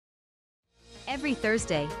Every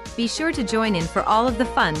Thursday, be sure to join in for all of the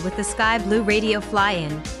fun with the Sky Blue Radio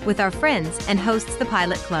Fly-In with our friends and hosts the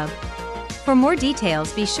Pilot Club. For more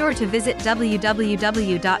details, be sure to visit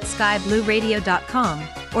www.skyblueradio.com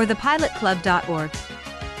or thepilotclub.org.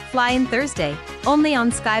 Fly-In Thursday, only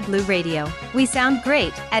on Sky Blue Radio. We sound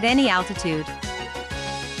great at any altitude.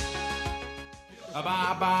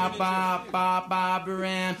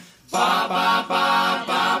 Ba-ba-ba-ba-ba-ba-ba-ran.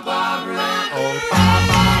 Ba-ba-ba-ba-ba-ba-ran. Oh,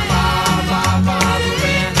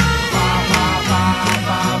 ba-ba-ba-ba-ba-ba-ran.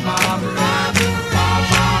 Ba-ba-ba-ba-ba-ba-ran.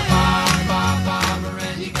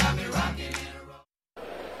 Ba-ba-ba-ba-ba-ba-ran. You got me rocking and rolling.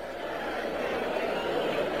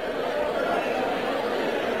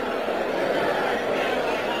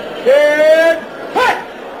 Kid, hut!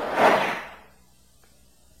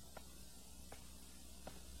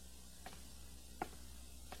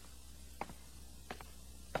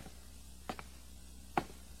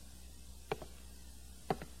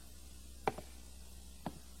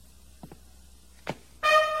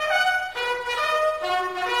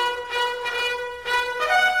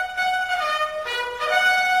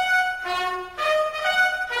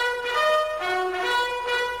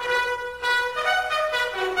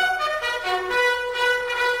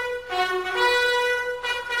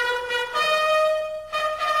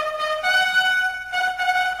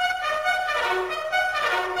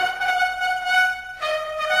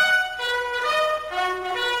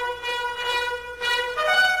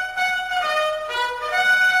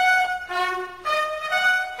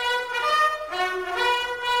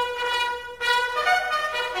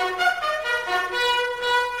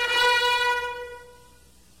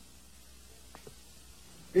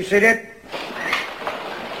 Be seated.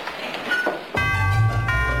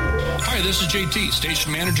 Hi, this is JT,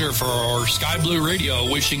 station manager for our Sky Blue Radio,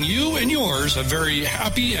 wishing you and yours a very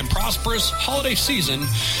happy and prosperous holiday season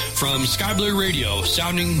from Sky Blue Radio,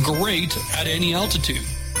 sounding great at any altitude.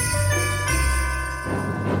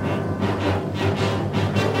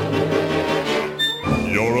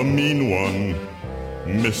 You're a mean one,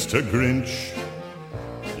 Mr. Grinch.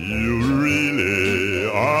 You really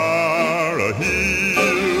are a heel.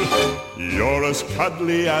 You're as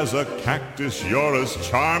cuddly as a cactus. You're as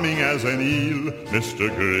charming as an eel, Mr.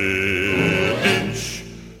 Grinch.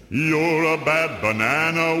 You're a bad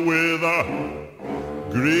banana with a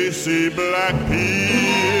greasy black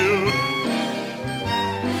peel.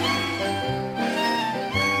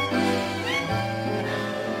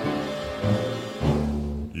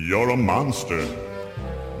 You're a monster,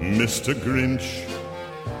 Mr. Grinch.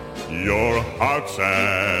 Your heart's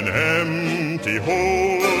an empty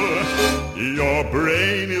hole. Your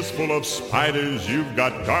brain is full of spiders. You've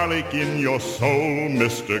got garlic in your soul,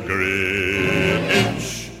 Mr.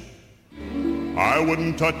 Grinch. I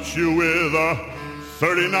wouldn't touch you with a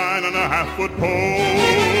 39.5-foot pole.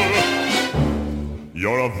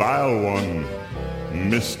 You're a vile one,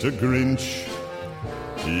 Mr. Grinch.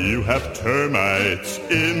 You have termites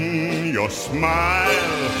in your smile.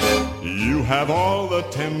 You have all the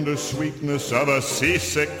tender sweetness of a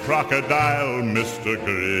seasick crocodile, Mr.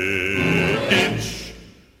 Grinch.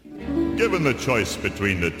 Given the choice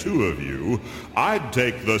between the two of you, I'd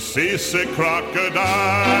take the seasick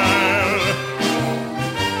crocodile.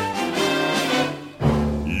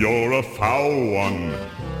 You're a foul one,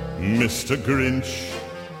 Mr. Grinch.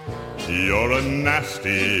 You're a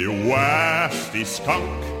nasty, wasty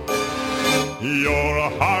skunk. Your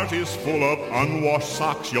heart is full of unwashed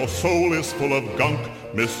socks. Your soul is full of gunk,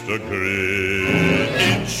 Mr.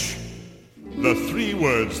 Grinch. The three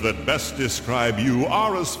words that best describe you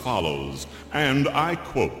are as follows, and I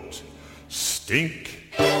quote: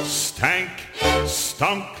 stink, stank,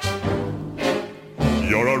 stunk.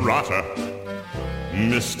 You're a rotter,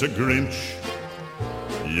 Mr. Grinch.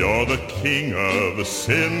 You're the king of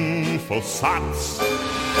sinful sots.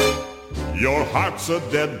 Your heart's a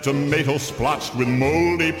dead tomato splotched with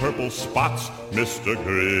moldy purple spots, Mr.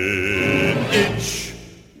 Grinch.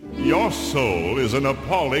 Your soul is an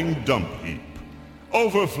appalling dump heap,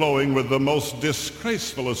 overflowing with the most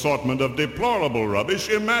disgraceful assortment of deplorable rubbish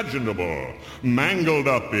imaginable, mangled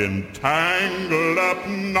up in tangled up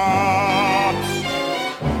knots.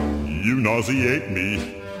 You nauseate me,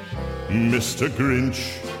 Mr.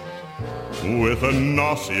 Grinch, with a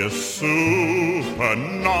nauseous super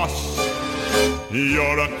nos.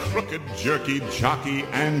 You're a crooked jerky jockey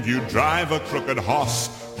and you drive a crooked hoss,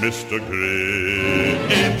 Mr.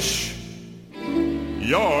 Grinch.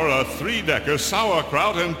 You're a three-decker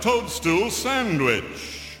sauerkraut and toadstool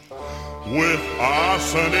sandwich with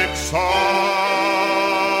arsenic sauce.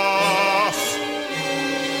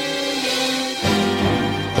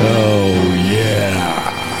 Oh,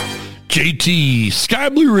 yeah. JT, Sky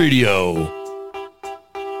Blue Radio.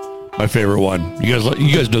 My favorite one. You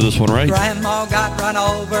guys know this one, right? Grandma got run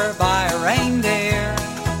over by a reindeer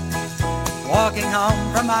walking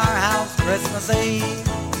home from our house Christmas Eve.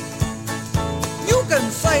 You can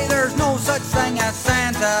say there's no such thing as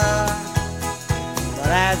Santa, but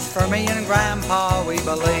as for me and Grandpa, we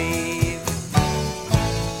believe.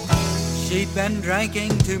 She'd been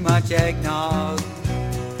drinking too much eggnog,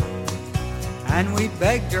 and we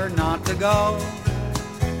begged her not to go.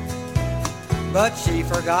 But she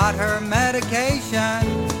forgot her medication,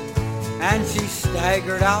 and she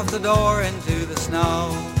staggered out the door into the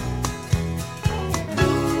snow.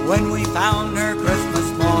 When we found her Christmas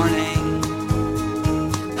morning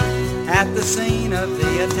at the scene of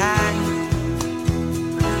the attack,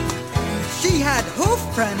 she had hoof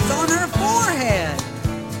prints on her forehead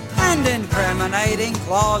and incriminating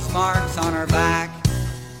claws marks on her back.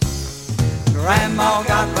 Grandma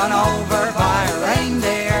got run over by a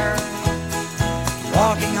reindeer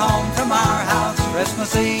walking home from our house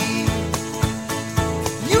Christmas Eve.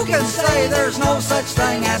 You can say there's no such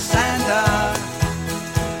thing as Santa,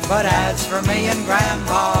 but as for me and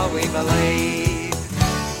Grandpa, we believe.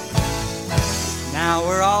 Now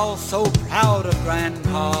we're all so proud of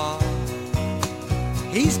Grandpa.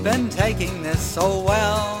 He's been taking this so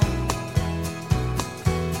well.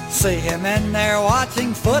 See him in there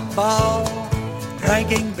watching football,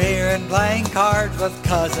 drinking beer and playing cards with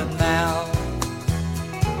Cousin Mel.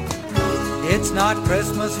 It's not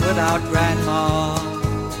Christmas without Grandma.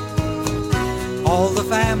 All the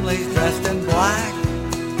family's dressed in black,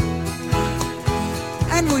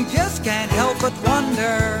 and we just can't help but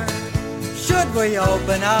wonder, should we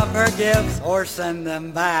open up her gifts or send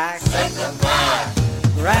them back? Send them back.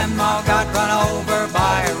 Grandma got run over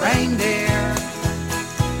by a reindeer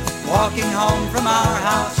walking home from our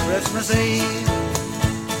house Christmas Eve.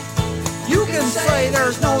 You can say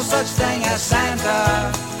there's no such thing as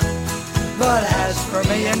Santa, but as for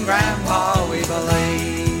me and Grandpa, we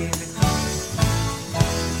believe.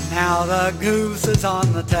 Now the goose is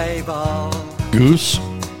on the table. Goose?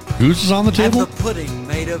 Goose is on the table? And the pudding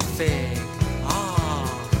made of fig.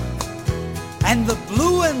 And the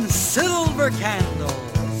blue and silver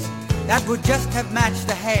candles that would just have matched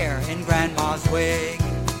the hair in Grandma's wig.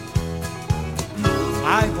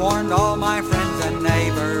 I've warned all my friends and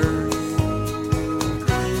neighbors,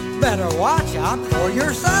 better watch out for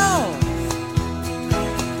yourselves.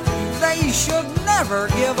 They should never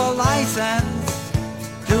give a license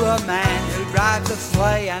to a man who drives a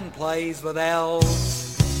sleigh and plays with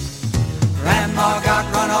elves. Grandma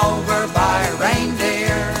got run over by a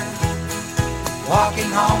reindeer walking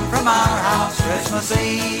home from our house Christmas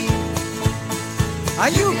Eve.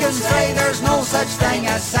 You can say there's no such thing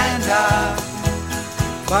as Santa,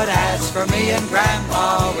 but as for me and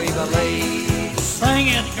Grandpa, we believe. Sing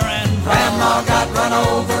it, Grandpa. Grandma got run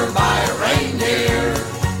over by a reindeer.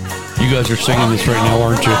 You guys are singing this right now,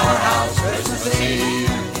 aren't you?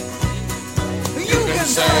 You can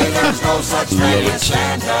say there's no such thing as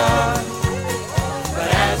Santa, but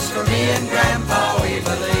as for me and Grandpa, we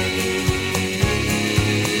believe.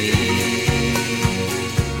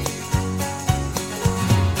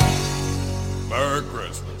 Merry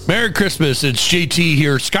Christmas. Merry Christmas. It's JT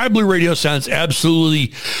here. Sky Blue Radio sounds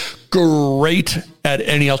absolutely great at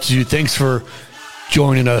any altitude. Thanks for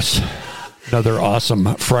joining us. Another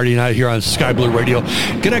awesome Friday night here on Sky Blue Radio.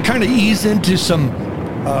 Gonna kind of ease into some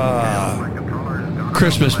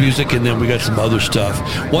Christmas music, and then we got some other stuff.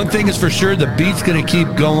 One thing is for sure, the beat's gonna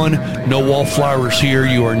keep going. No wallflowers here.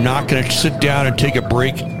 You are not gonna sit down and take a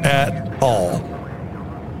break at all.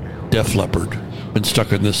 Def Leppard. Been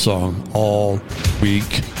stuck in this song all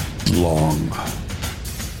week long.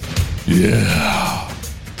 Yeah.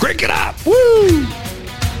 Crank it up. Woo!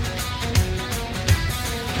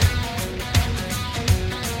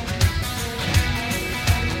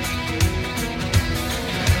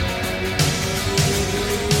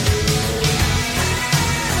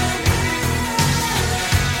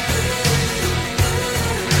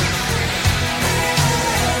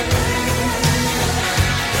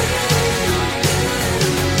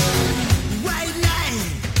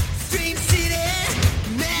 Stream City,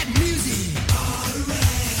 mad music.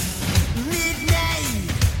 Midnight.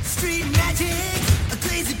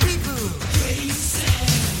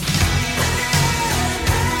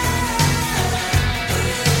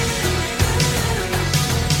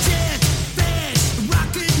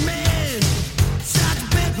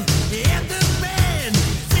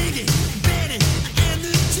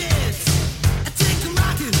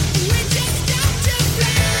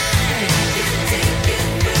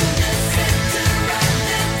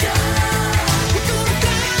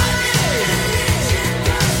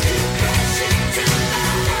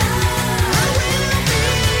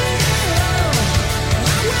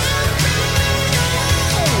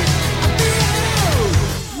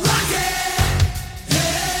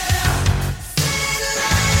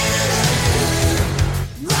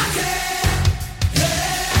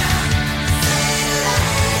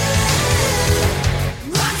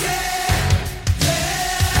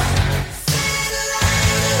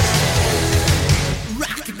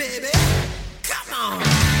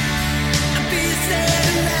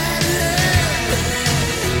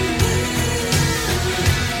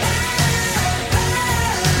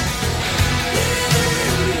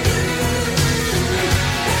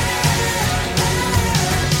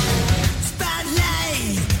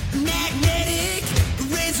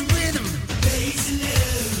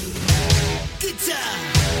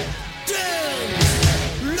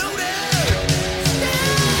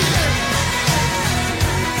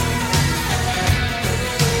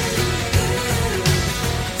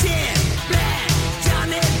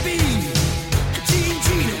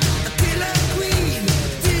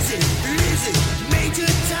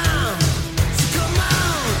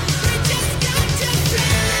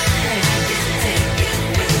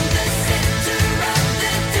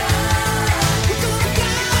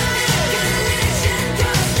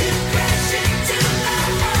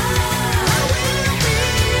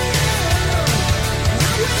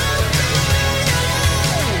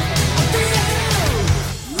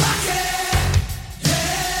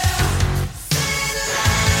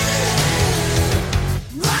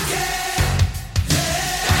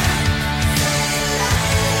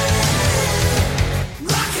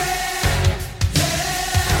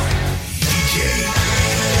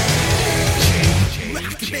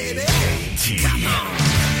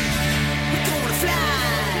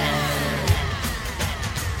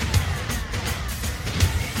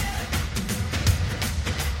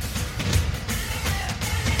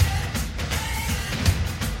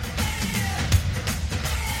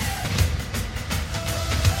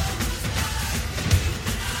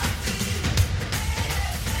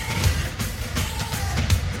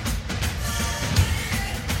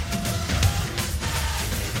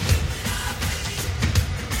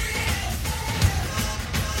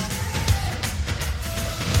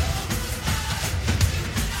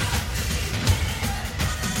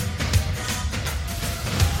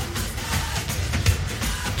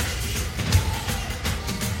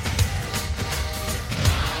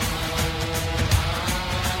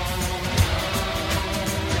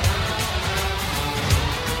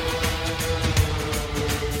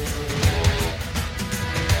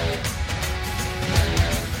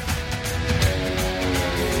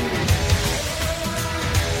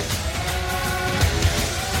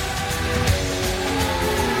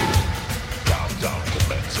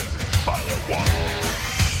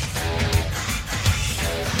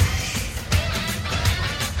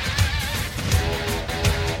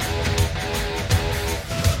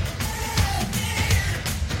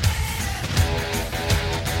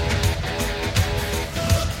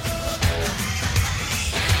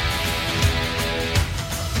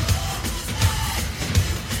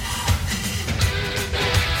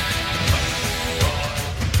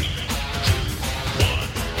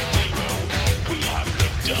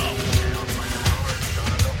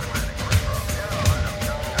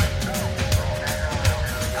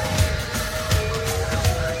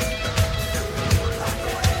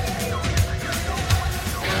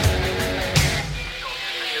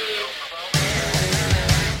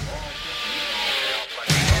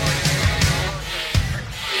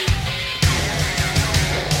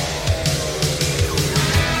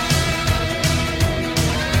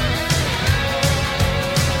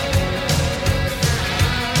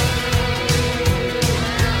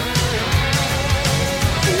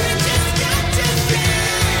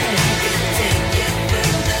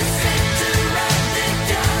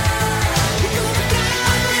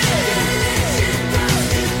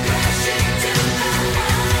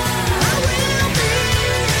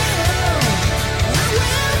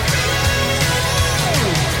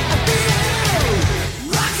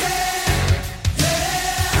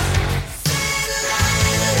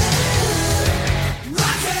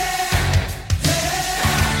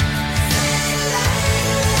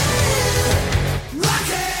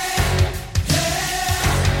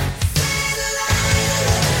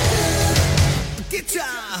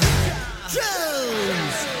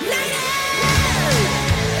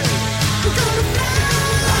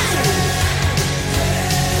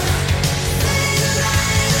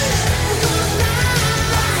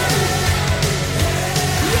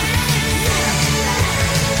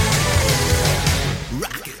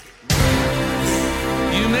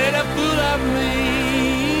 fool of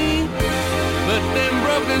me. But them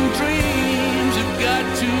broken dreams have got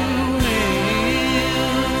to end.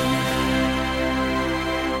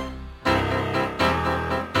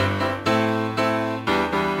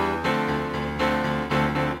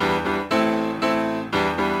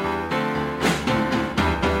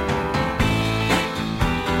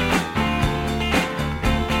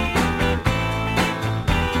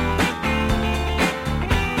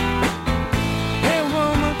 Hey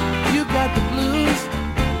woman, you got the blues,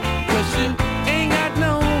 'cause you ain't got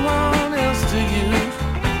no one else to use.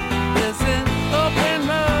 There's an open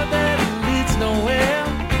road that leads nowhere,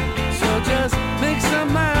 so just make some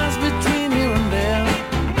miles between here and there.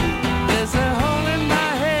 There's a hole in my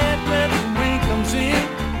head where the rain comes in.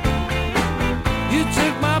 You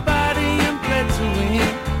took my body and bled to win.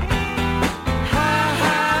 Hi,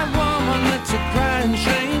 hi, woman, that's a crying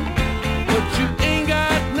shame, but you ain't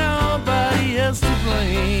got nobody else to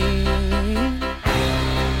blame.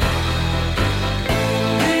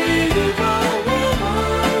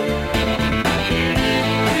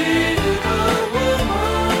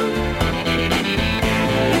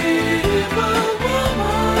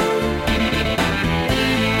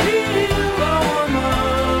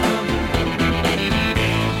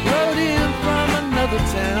 Rode in from another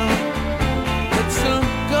town. It's some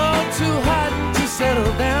go too hot to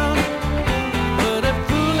settle down. But a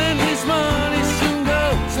fool and his money soon go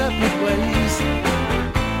separate ways.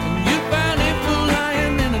 And you found a fool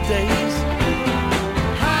lying in a daze.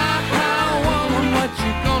 Hi, hi, woman, what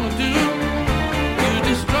you gonna do? You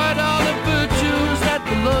destroyed all the virtues that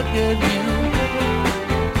the Lord gave you.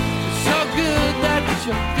 It's so good that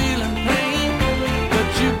you're feeling pain, but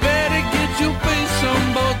you better get your face on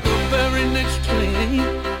board the very next train.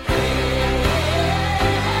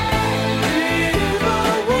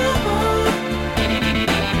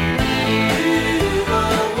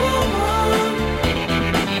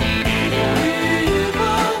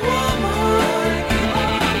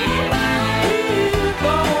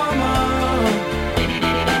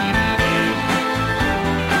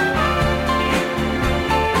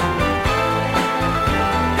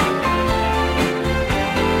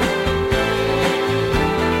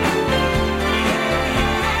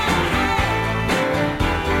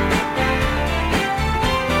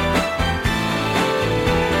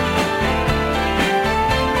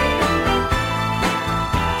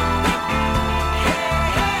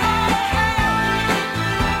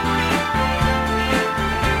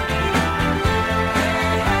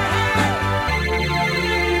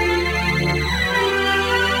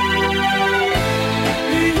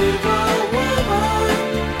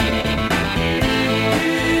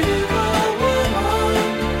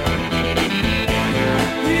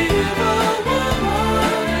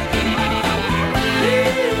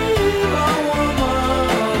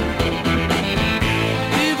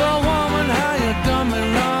 Evil woman, how you done me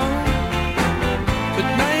wrong, but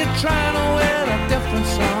now you're trying to wear a different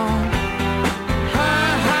song. Hi,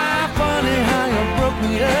 hi, funny how you broke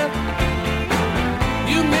me up.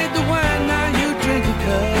 You made the wine, now you drink a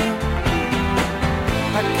cup.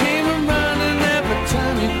 I came a running every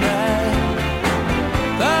time you cried.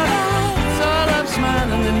 Thought I saw love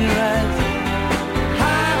smiling in your eyes.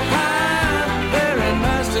 Hi, hi, very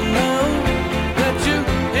nice to know that you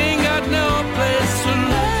ain't got no place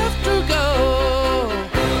left to go.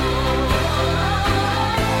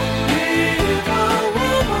 Evil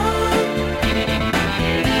woman,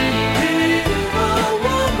 evil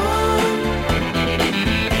woman,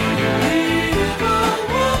 evil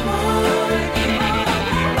woman, evil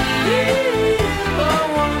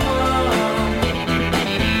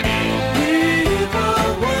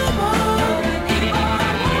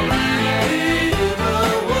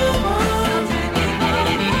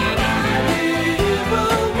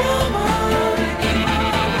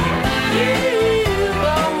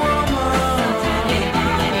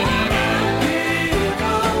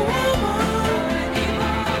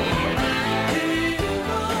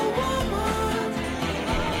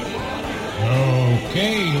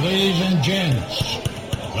Okay, ladies and gents,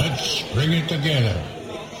 let's bring it together.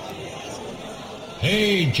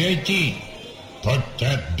 Hey, JT, put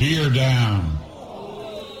that beer down.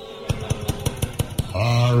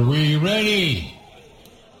 Are we ready?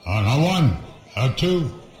 On a one, a two,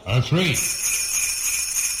 a three.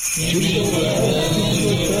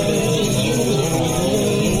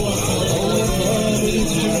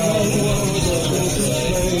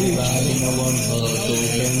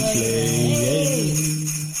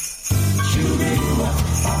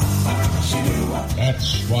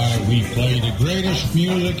 That's why we play the greatest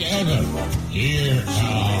music ever here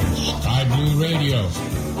on Sky Blue Radio.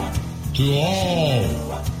 To all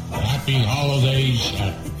that happy holidays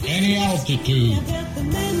at any altitude. I've got the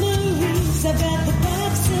memories, I've got the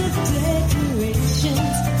box of decorations,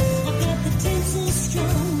 I've got the tinsel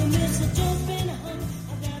strung, the mistletoe been hung,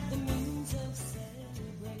 I've got the means of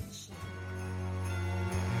celebration.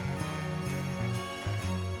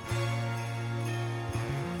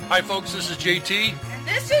 Hi, folks. This is JT And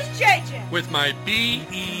this is JJ. with my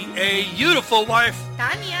BEA beautiful wife.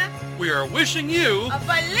 Tanya. We are wishing you A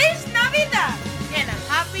Feliz Navidad and a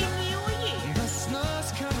Happy New Year. The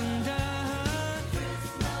snow's coming down.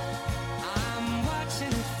 I'm watching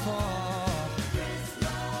it fall.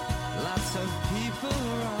 Lots of people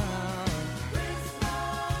around.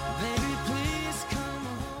 Baby, please come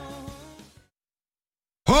home.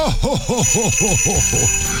 Ho, ho, ho, ho, ho, ho, ho.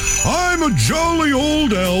 I'm a jolly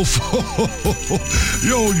old elf.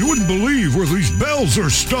 Yo, you wouldn't believe where these bells are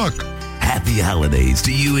stuck. Happy holidays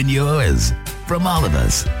to you and yours from all of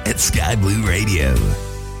us at Sky Blue Radio.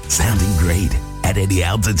 Sounding great at any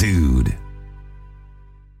altitude.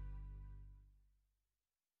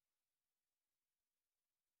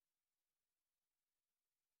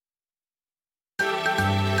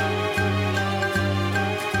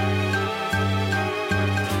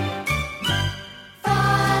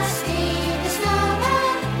 Frosty the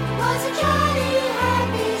snowman was a jolly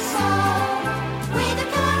happy soul, with a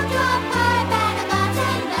corncob pipe and a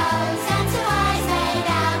button nose and two eyes made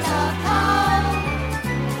out of coal.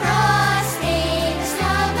 Frosty the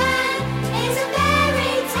snowman is a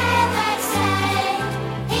fairy tale, they say.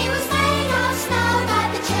 He was made of snow, but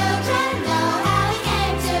the children know how he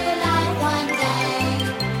came to life one day.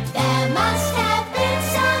 There must have been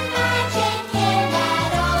some magic in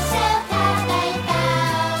that old silk hat they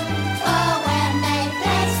found. For when they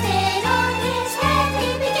placed it on his head, he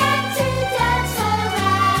began to dance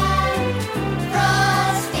around.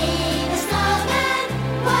 Frosty the snowman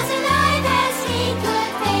was alive as he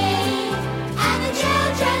could be, and the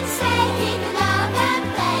children say he could love and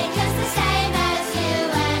play just the same as you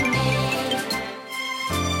and me.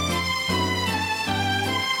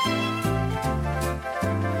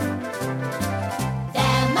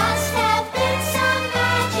 There must have been some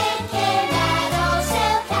magic in that old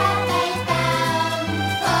silk hat they found.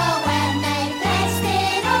 For when they placed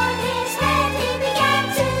it on his head, he began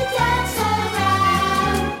to dance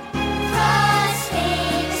around. Frosty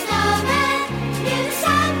the snowman knew the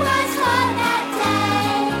sun was hot that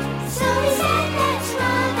day, so he said, let's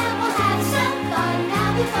run and we'll have some fun now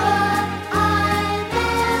before I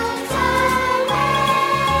melt away.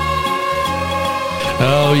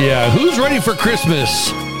 Oh, yeah. Who's ready for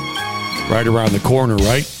Christmas? Right around the corner,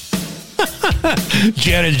 right?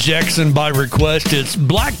 Janet Jackson by request. It's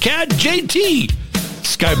Black Cat JT.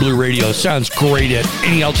 Sky Blue Radio sounds great at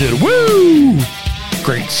any altitude. Woo!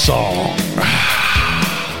 Great song.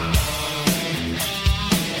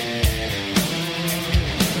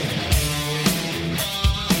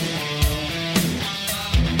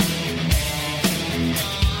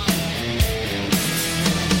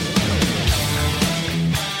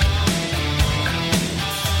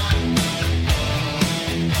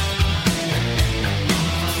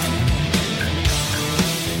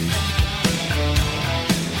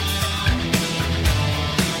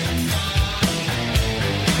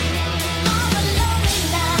 All the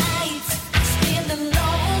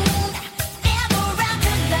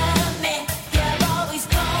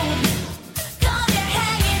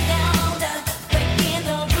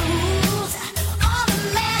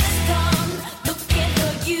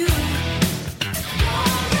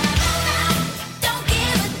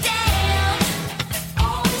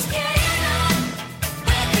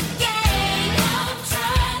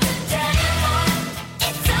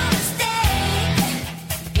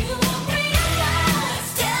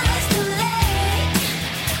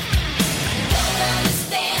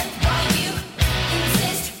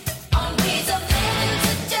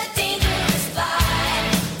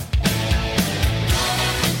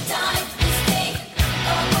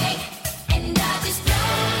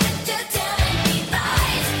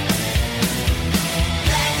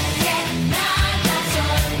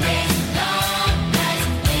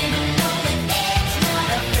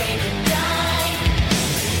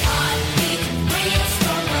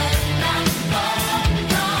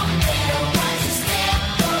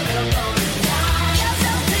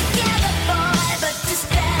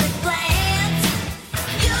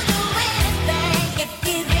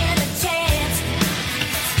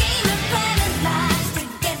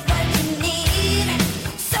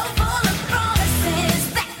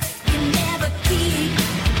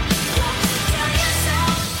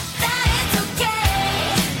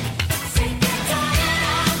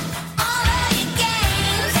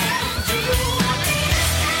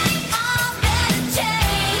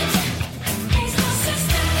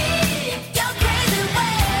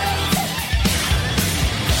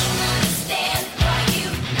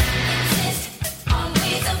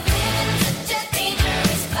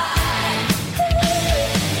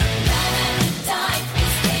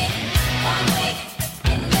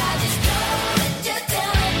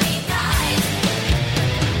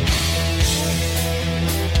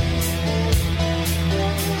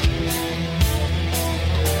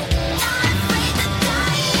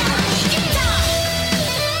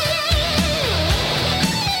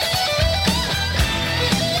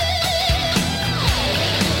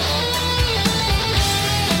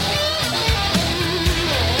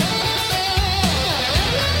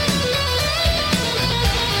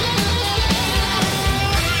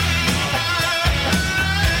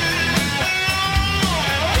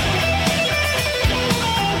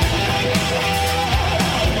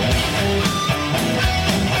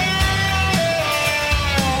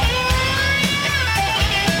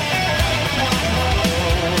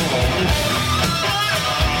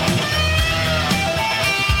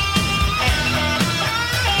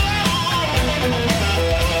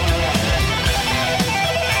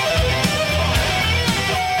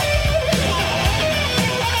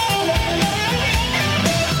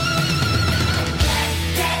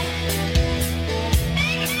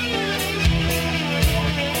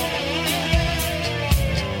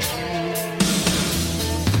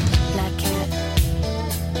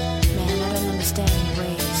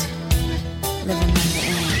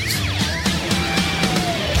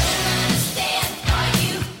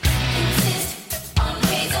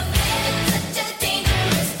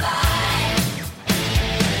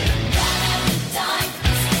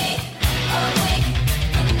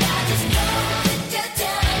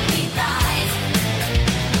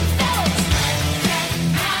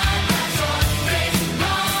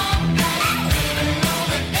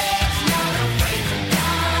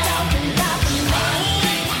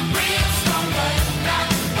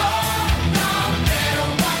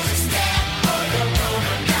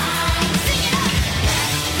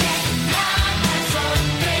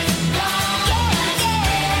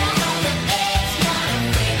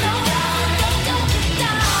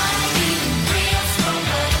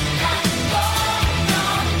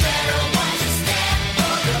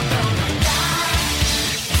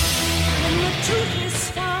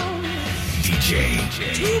And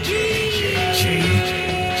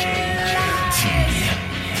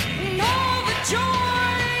all the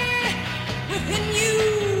joy within you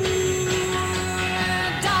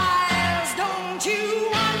dies. Don't you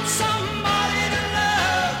want somebody to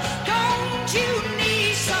love? Don't you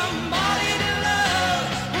need somebody to love?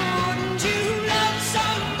 Wouldn't you love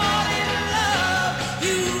somebody to love?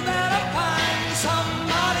 You better find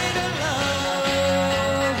somebody to love.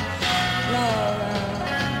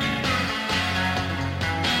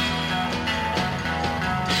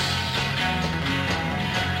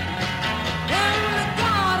 When the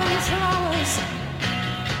garden flowers,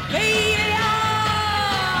 they are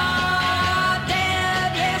dead,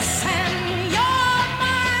 yes, and your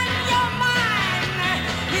mind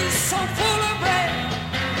is so full of bread.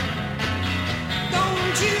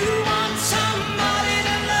 Don't you want somebody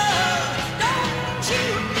to love? Don't you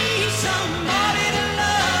need somebody to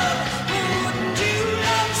love? Wouldn't you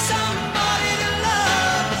love somebody to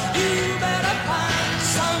love? You better find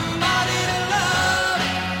somebody to love.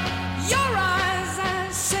 Your eyes, I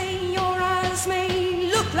say, your eyes may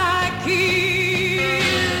look like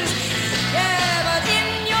his. Yeah, but in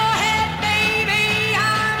your head, baby,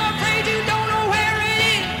 I'm afraid you don't know where it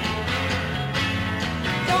is.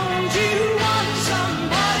 Don't you want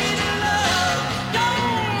somebody to love?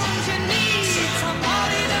 Don't you need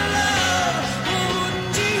somebody to love?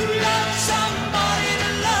 Wouldn't you love somebody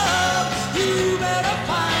to love? You better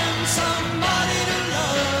find somebody to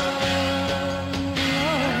love.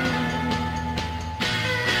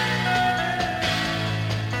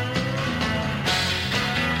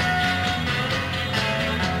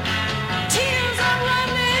 Tears are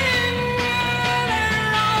running,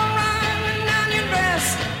 they're all running down your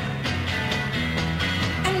breast.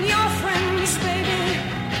 And your friends, baby,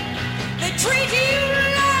 they treat you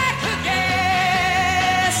like a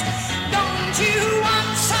guest. Don't you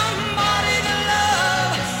want somebody to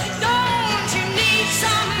love? Don't you need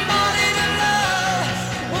somebody to love?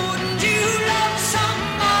 Wouldn't you love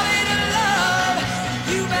somebody to love?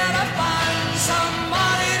 You better find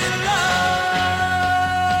somebody to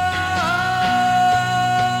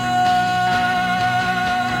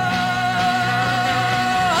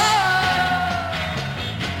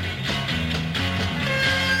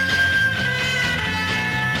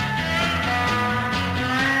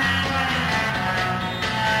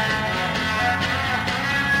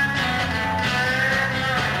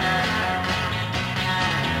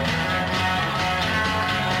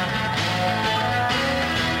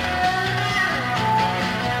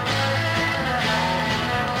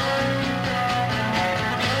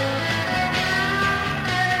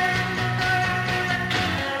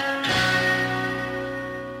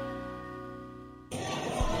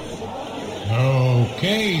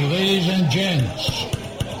Okay, ladies and gents,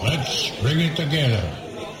 let's bring it together.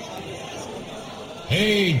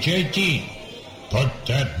 Hey, JT, put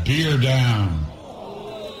that beer down.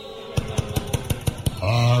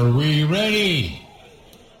 Are we ready?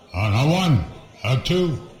 On a one, a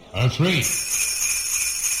two, a three.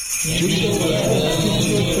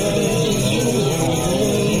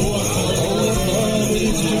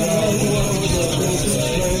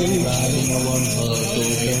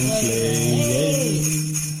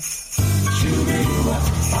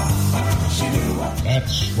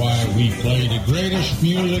 That's why we play the greatest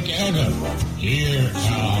music ever here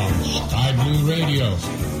on Sky Blue Radio.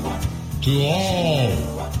 To all,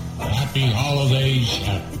 happy holidays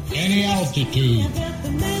at any altitude. I've got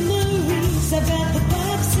the memories, I've got the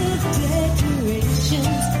box of decorations,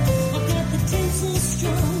 I've got the tinsel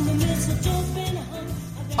strung, the mistletoe been hung.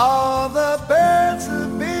 All the birds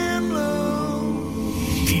have been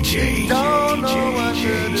blue. DJ, Don't know what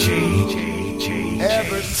to do.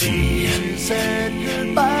 Ever since you said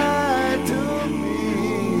goodbye to me,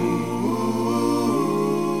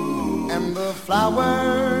 and the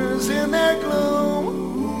flowers in their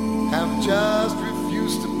gloom have just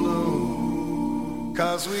refused to bloom,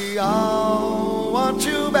 'cause we all want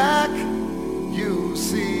you back, you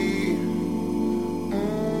see,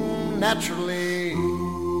 naturally.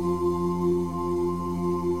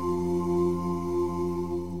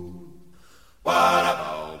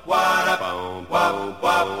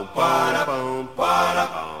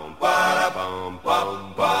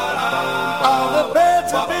 All the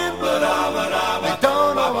birds have been blue, they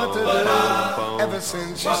don't know what to do, ever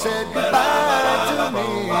since you said goodbye to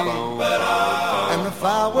me, and the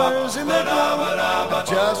flowers in their glow have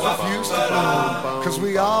just refused to bloom, 'cause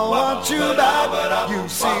we all want you back, you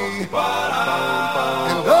see, and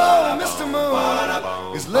oh, Mr.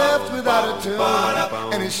 Moon is left without a tune,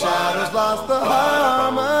 and his shadow's lost the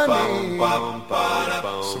harmony.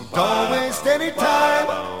 So don't waste any time,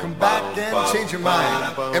 come back and change your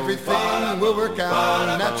mind. Everything will work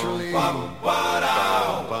out naturally.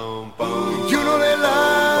 You know that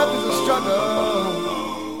love is a struggle,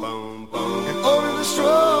 and only the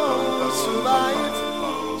strong survive.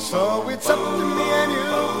 So it's up to me and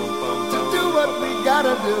you to do what we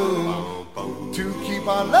gotta do to keep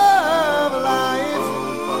our love alive.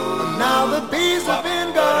 And now the bees have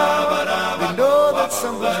been gone, they know that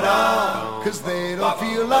something's wrong, 'cause they don't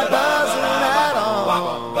feel like buzzing at all.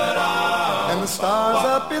 And the stars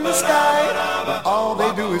up in the sky, all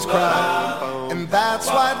they do is cry, and that's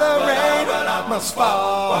why the rain must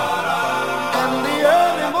fall. And the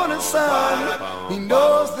early morning sun, he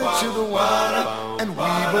knows that you're the one, and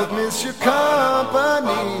we both miss your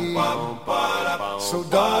company. So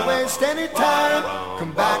don't waste any time,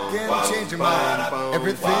 come back and change your mind.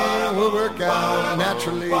 Everything will work out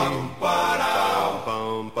naturally.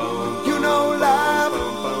 You know love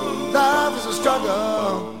is a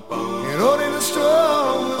struggle, and only the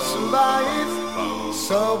strong will survive.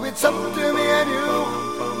 So it's up to me and you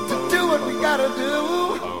to do what we gotta do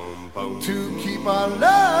to keep our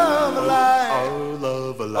love alive. Our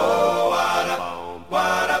love alive.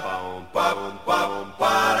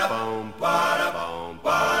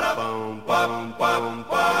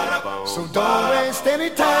 So don't waste any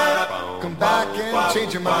time, come back and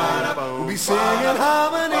change your mind. We'll be singing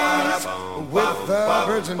harmonies with the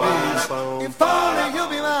birds and bees. If only you'll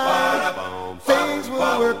be mine, things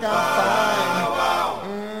will work out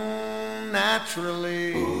fine,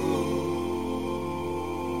 naturally.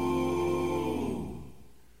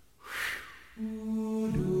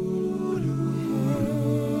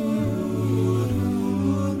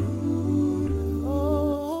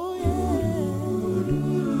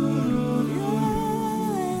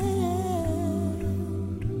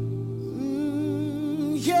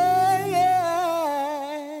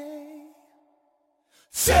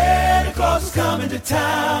 Santa Claus is coming to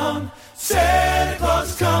town. Santa Claus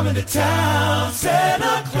is coming to town.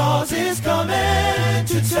 Santa Claus is coming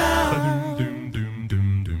to town.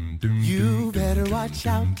 You better watch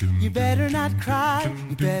out, you better not cry,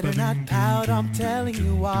 you better not pout, I'm telling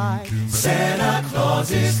you why. Santa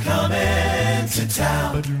Claus is coming to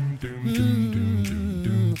town.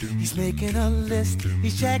 He's making a list,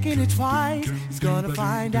 he's checking it twice, he's gonna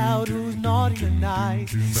find out who's naughty or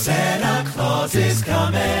nice. Santa Claus is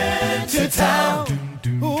coming to town.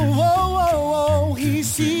 Oh, whoa, whoa, whoa, he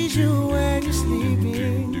sees you when you're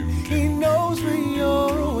sleeping, he knows when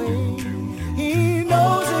you're awake, he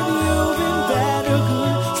knows if you've been bad or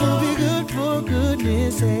good, so be good for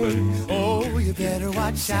goodness sake. Oh, you better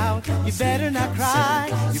watch out, you better not cry,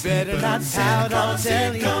 you better not pout, I'll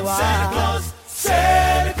tell you why.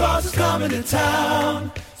 Santa Claus is coming to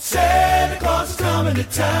town. Santa Claus is coming to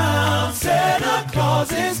town. Santa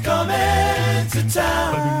Claus is coming to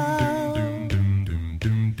town.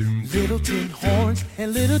 Little tin horns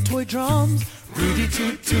and little toy drums, Rudy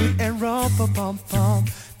toot toot and rumpa-pum-pum.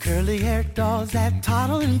 Curly-haired dolls that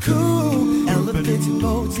toddle and coo, elephants and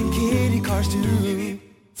boats and kitty cars too.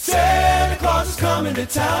 Santa Claus is coming to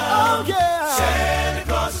town. Oh yeah! Santa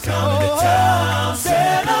Claus is coming to town.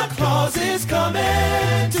 Santa Claus is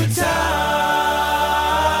coming to town.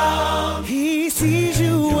 He sees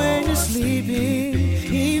you when you're sleeping,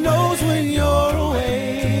 he knows when you're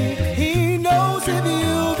awake, he knows if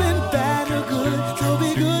you've been bad or good, so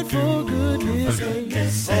be good for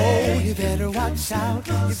goodness sake. Oh, you better watch out,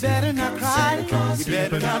 you better not cry, you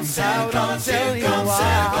better not shout, I'll tell you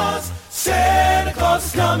why. Santa Claus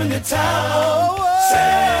is coming to town.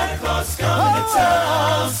 Santa Claus is coming to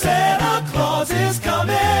town. Santa Claus is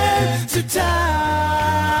coming to town.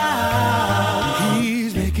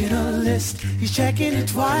 He's making a list, he's checking it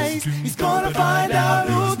twice, he's gonna find out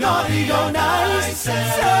who's naughty or nice.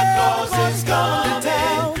 Santa Claus is coming to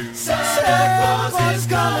town. Santa Claus is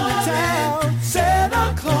coming to town.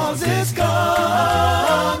 Santa Claus is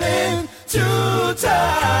coming to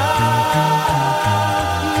town.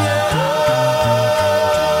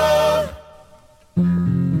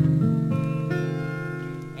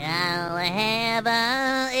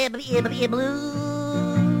 A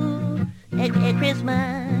blue a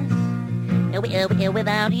Christmas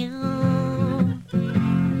without you.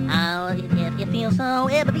 Oh, it feels so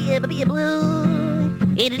blue.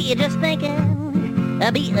 It just thinking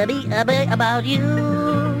about you.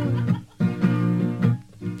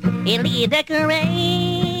 It'll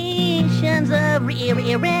decorations of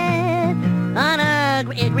red on a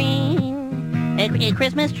green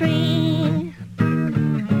Christmas tree.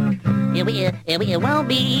 It won't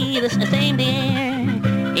be the same,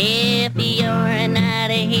 dear, If you're not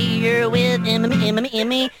here with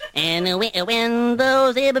me, and when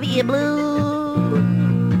those blue,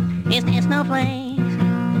 it's snowflakes,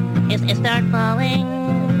 it start falling.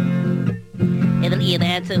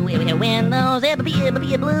 That's when those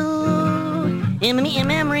blue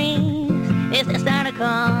memories start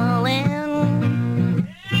calling.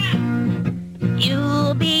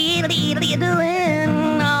 You'll be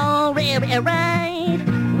doing all right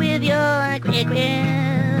with your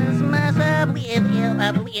Christmas up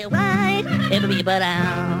right. But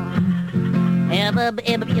I'll have a blue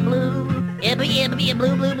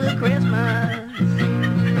Christmas.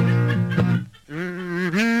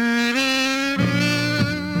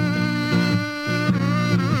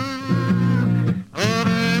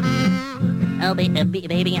 Oh,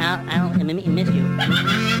 baby, I'll miss you.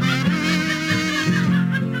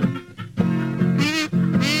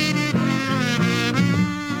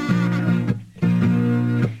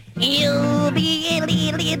 You'll be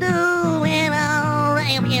doing all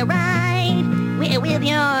right with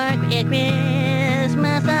your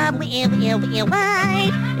Christmas up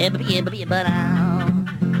white. But I'll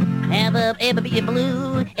have a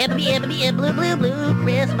blue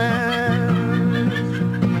Christmas.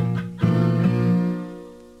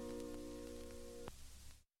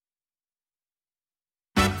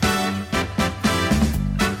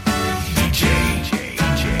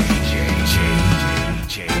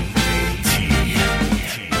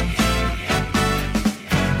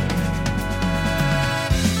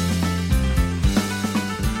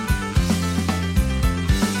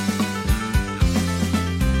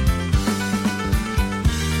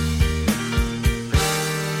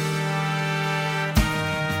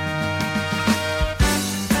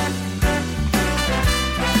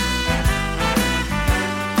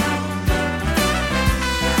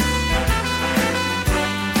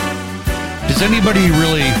 Does anybody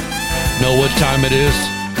really know what time it is?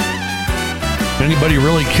 Anybody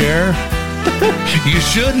really care? You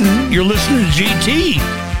shouldn't. You're listening to GT.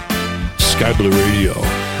 Sky Blue Radio.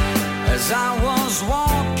 As I was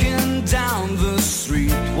walking down the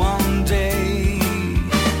street one day,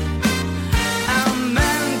 a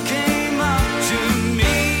man came up to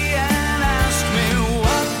me and asked me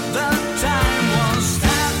what the time was.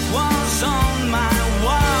 That was on my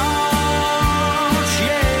watch,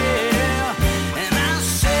 yeah. And I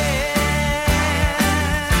said,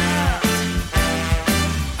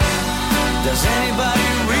 does anybody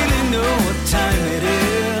really know what time it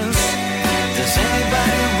is? Does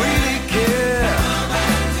anybody really care?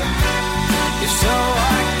 If so,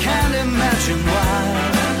 I can't imagine why.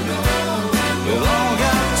 We've all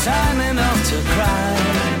got time enough to cry.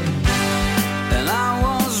 And I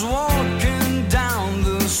was walking down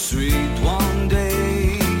the street one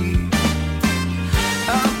day.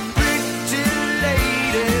 A pretty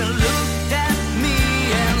lady looked at me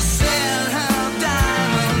and said her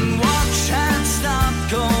diamond watch had stopped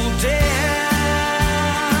cold dead.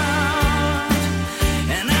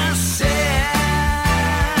 And I said,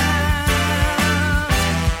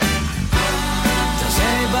 does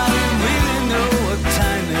anybody really know what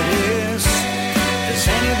time it is? Does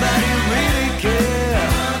anybody really care?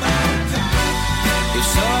 If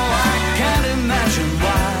so, I can't imagine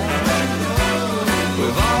why.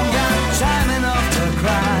 We've all got time enough to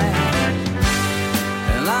cry.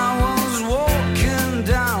 And I was walking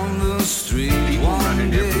down the street one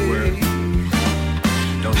day,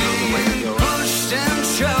 being pushed and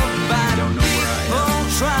shoved by people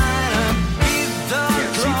trying to beat the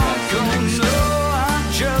clock. Oh no, I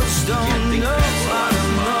just don't know. I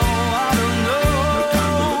don't know.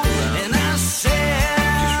 And I said,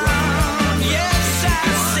 yes, I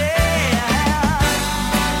said,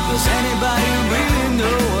 does anybody really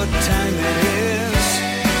know what time it is?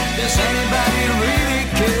 Does anybody really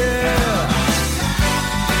care?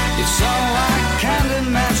 If so, I can't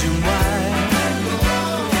imagine why.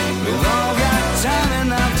 We've all got time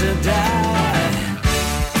enough to die.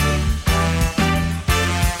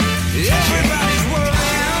 Everybody's working.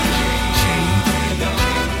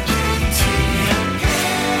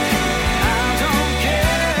 I don't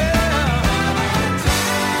care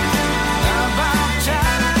about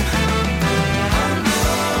time.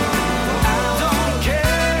 I don't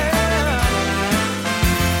care.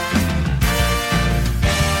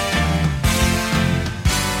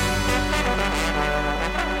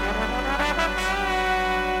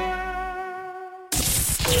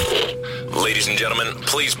 Ladies and gentlemen,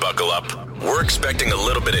 please buckle up. We're expecting a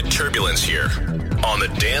little bit of turbulence here on the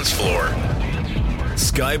dance floor.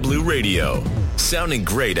 Sky Blue Radio, sounding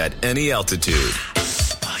great at any altitude.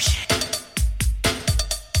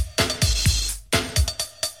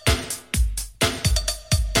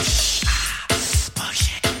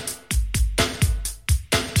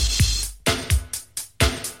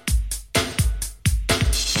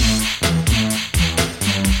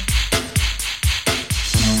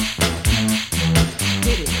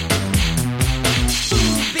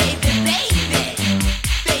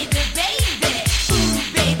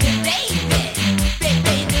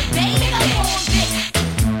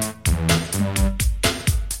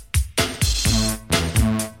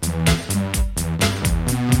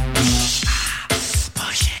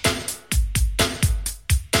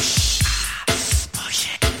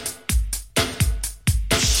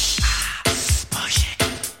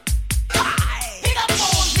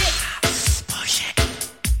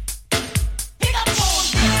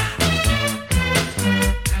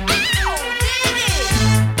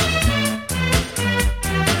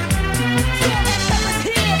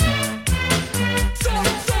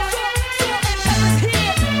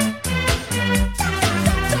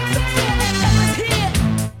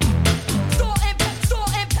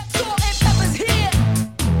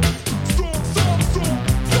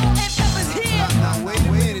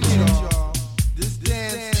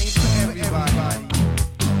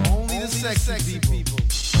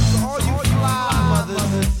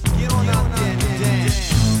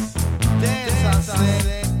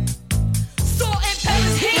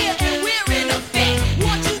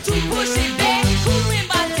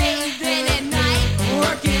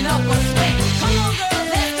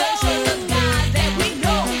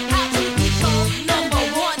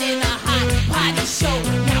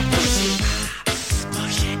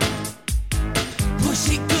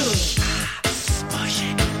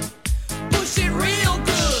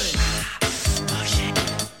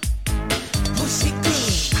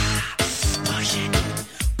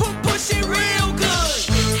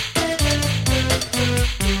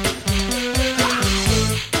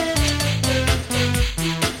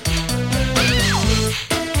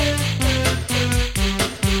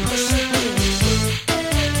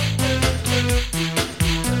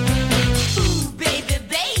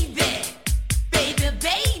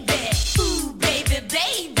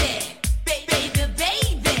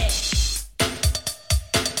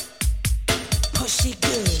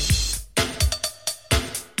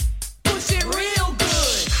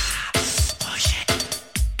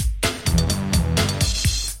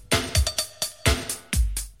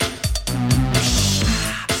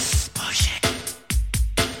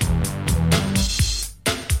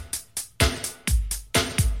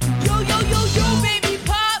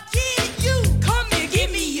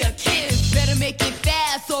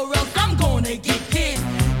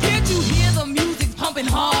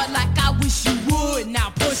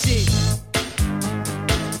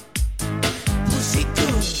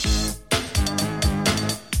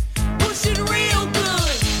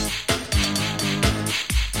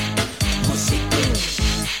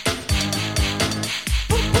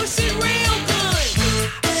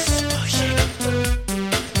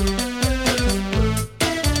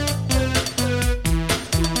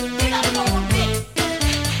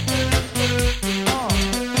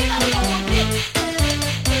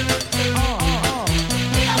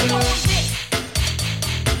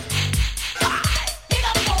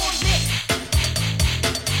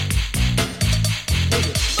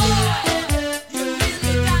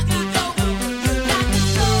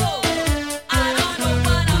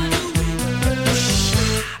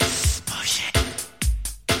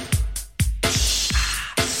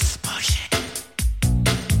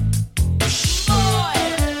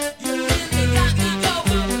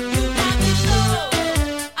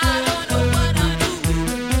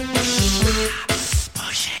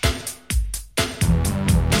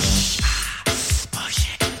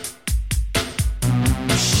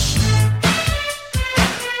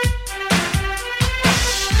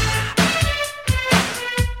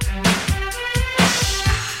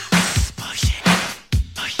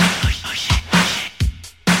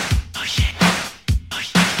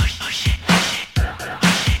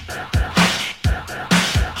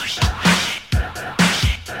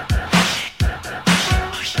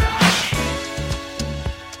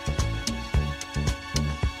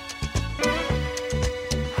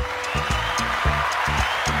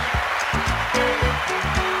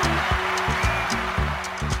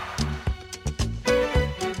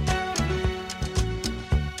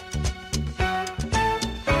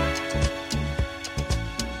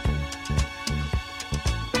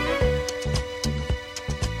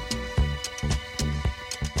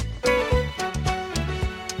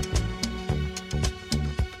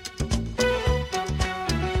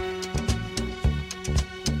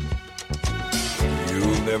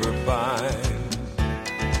 never find,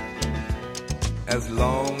 as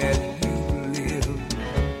long as you live,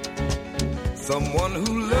 someone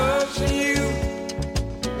who loves you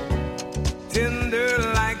tender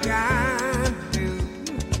like I do.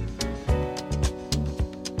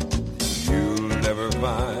 You'll never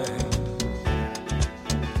find,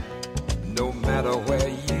 no matter where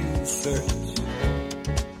you search,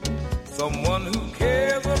 someone who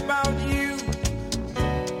cares about you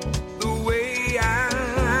the way I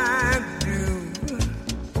do.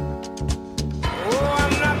 Oh,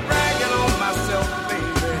 I'm not bragging on myself,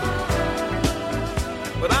 baby,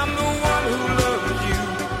 but I'm the one who loves you,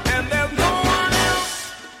 and there's no one else,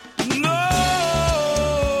 no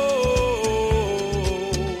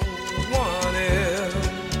one else.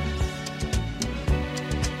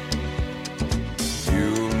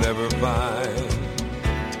 You'll never find,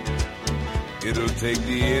 it'll take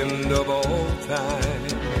the end of all time,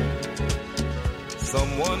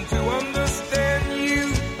 someone to understand you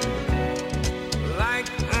like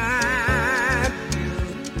I do.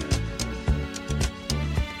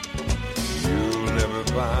 You'll never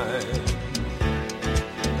find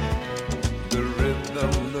the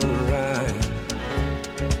rhythm, the rhyme,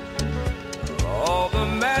 all the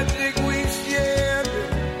magic we shared,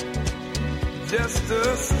 just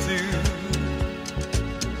us two.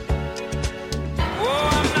 Oh,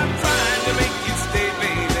 I'm not trying to make you stay,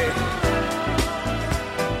 baby,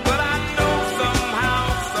 but I know somehow,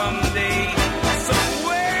 someday, some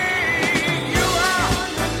way you are.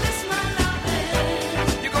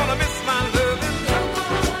 You're gonna miss my loving.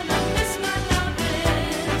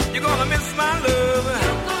 You're gonna miss my loving.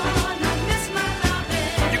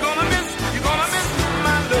 You're gonna miss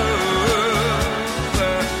my love.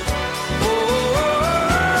 Oh,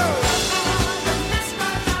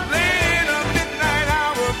 late of midnight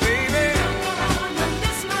hour, baby,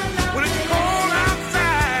 when it's cold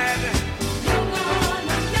outside, you're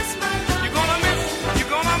gonna miss my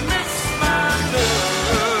love.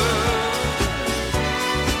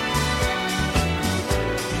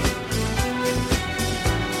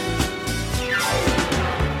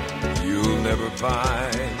 You'll never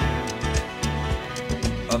find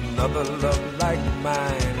another love like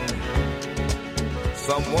mine,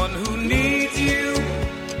 someone who needs you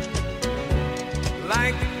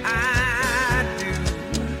like I do.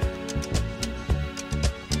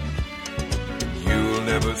 You'll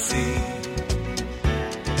never see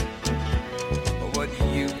what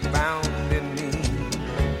you found in me.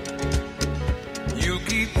 You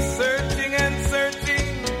keep searching and searching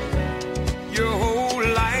your whole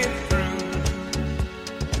life through.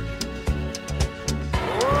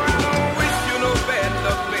 Oh, I don't wish you no bad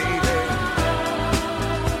luck, baby,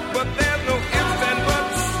 but there's no ifs and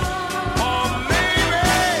buts, or maybe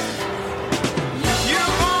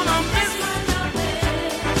you're gonna miss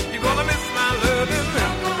my loving.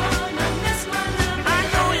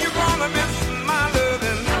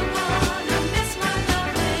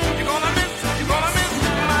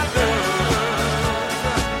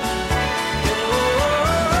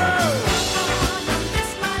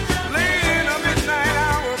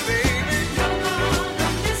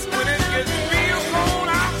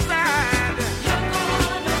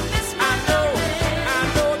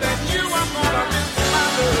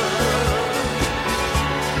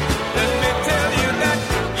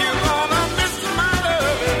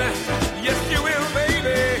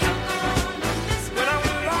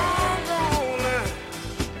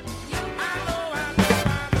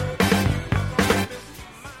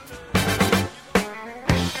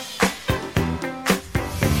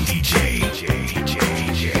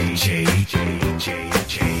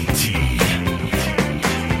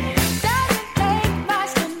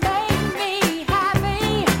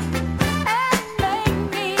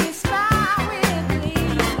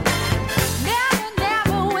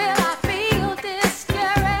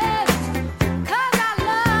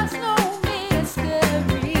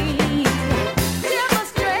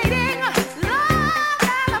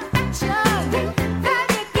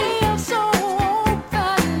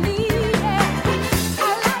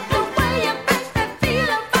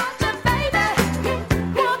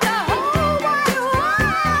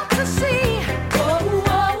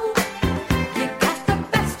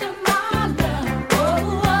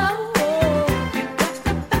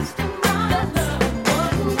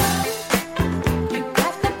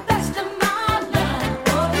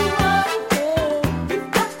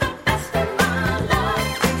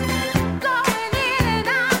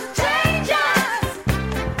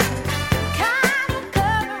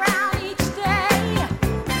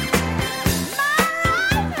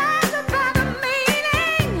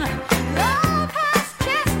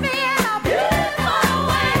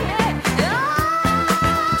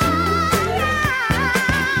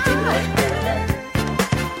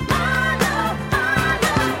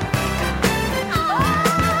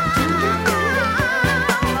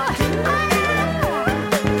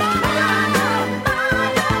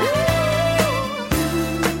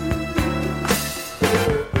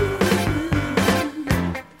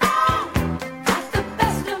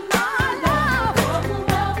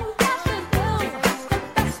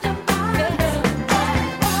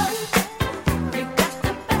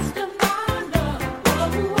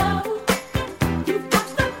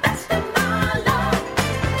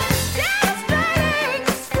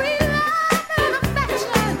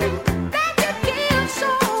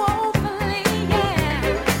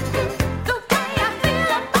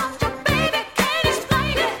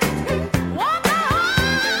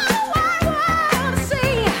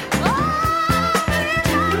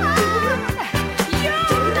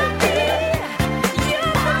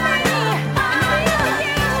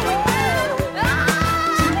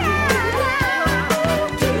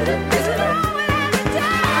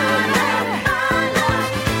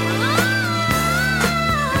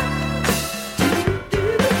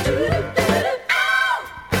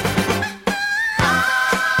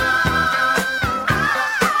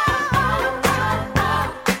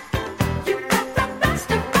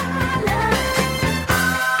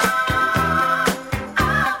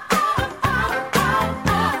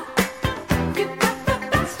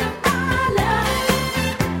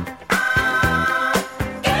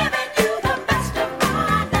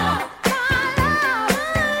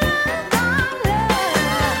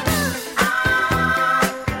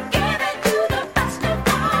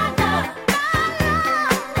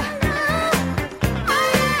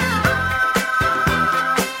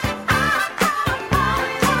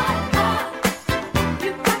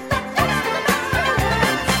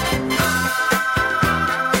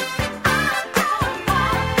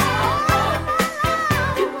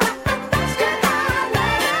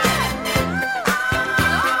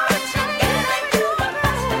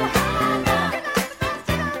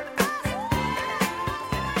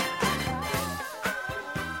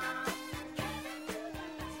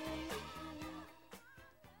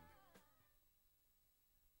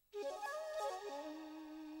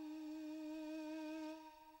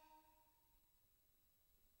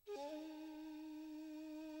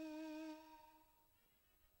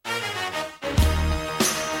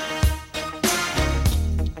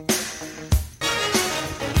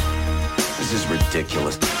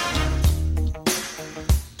 ridiculous.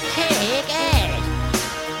 Kick ass.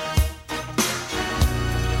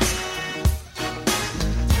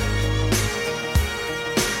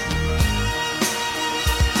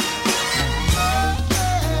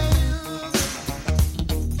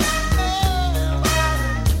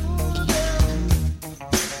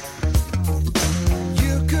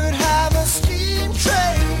 You could have a steam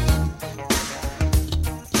train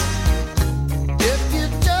if you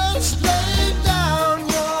just lay down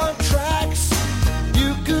your tracks.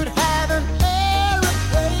 You could have an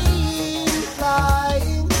aeroplane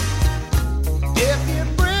flying if you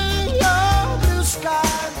bring your blue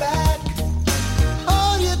sky back.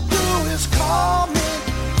 All you do is call me.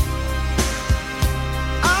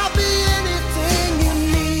 I'll be anything you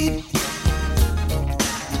need.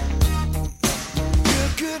 You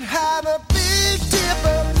could have a big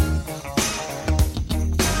dipper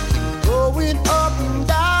going up and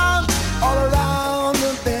down all around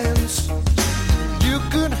the bends. You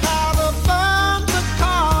could have a thunder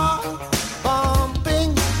car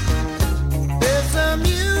bumping. This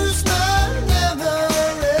amusement never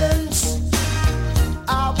ends. I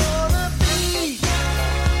wanna be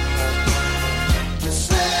the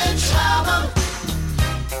sledgehammer.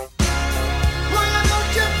 Why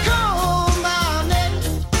don't you call my name?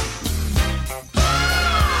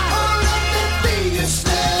 Oh, let me be your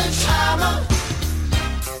sledgehammer.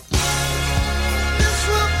 This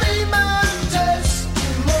will be my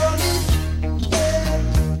testimony.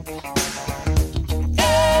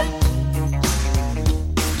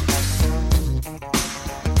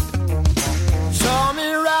 Show me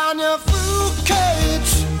round your fruit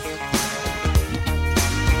cage,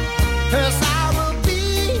 'cause I will be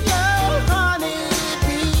your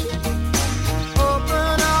honeybee.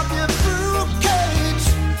 Open up your fruit cage,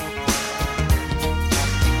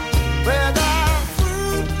 where the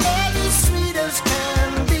fruit is as sweet as can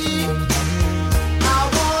be. I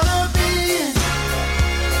wanna be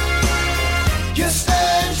your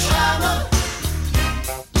sledgehammer.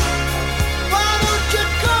 Why don't you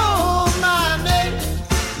call my name?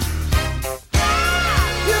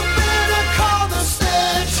 You better call the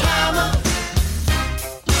sledgehammer.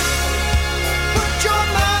 Put your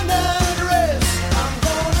mind at rest. I'm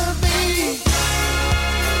gonna be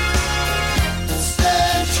the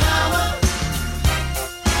sledgehammer.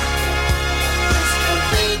 This can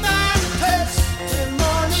be my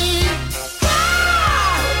testimony.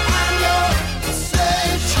 I'm your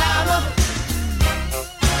sledgehammer.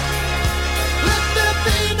 Let there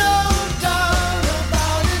be no doubt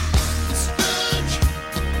about it. Sledge,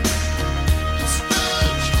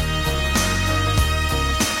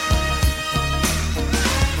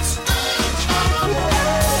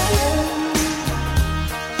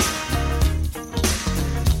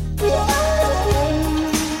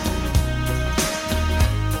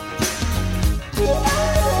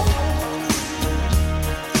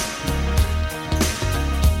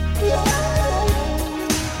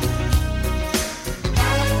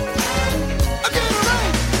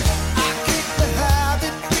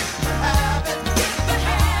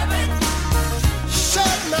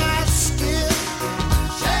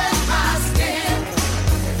 shed my skin.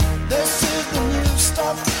 This is the new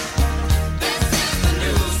stuff.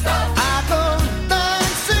 I go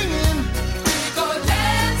dance singing. Oh,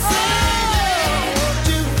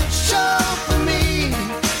 you show for me.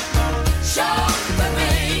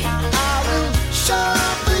 I will show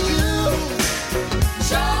for you.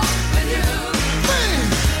 Show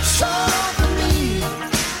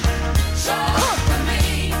for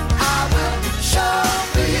me. I will show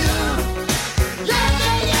for you. Yeah.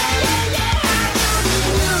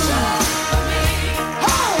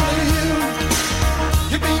 Only you.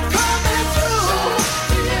 You be coming through.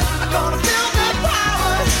 I'm gonna feel that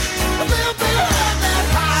power. I feel that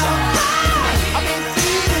power. I've been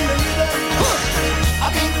feeling the rhythm.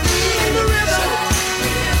 I've been feeling the rhythm.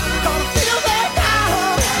 Gonna feel that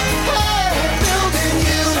power. Hey, building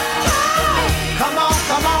you. Come on,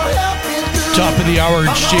 help me do. Top of the hour,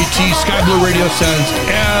 it's JT. Sky Blue Radio sounds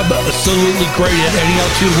absolutely great at any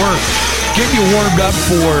altitude. We're getting you warmed up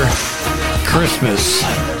for Christmas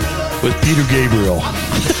with Peter Gabriel.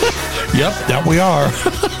 Yep, that we are.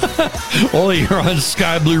 Only here on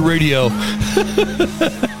Sky Blue Radio.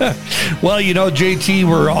 Well, you know, JT,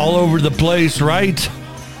 we're all over the place, right?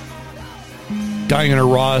 Diana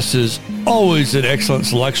Ross is always an excellent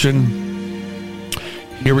selection.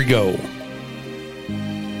 Here we go.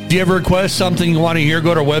 Do you have a request, something you want to hear?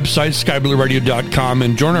 Go to our website, skyblueradio.com,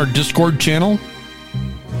 and join our Discord channel.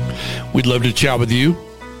 We'd love to chat with you,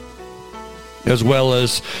 as well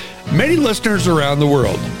as many listeners around the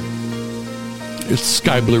world. It's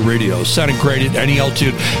Sky Blue Radio, sounding great at any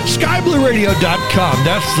altitude. SkyBlueRadio.com,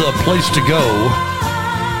 that's the place to go.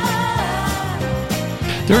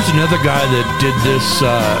 There's another guy that did this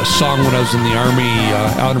song when I was in the Army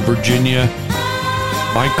out in Virginia.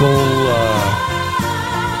 Michael,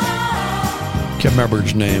 can't remember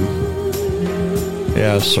his name.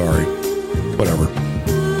 Yeah, sorry. Whatever.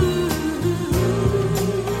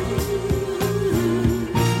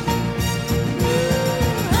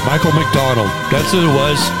 Michael McDonald. That's who it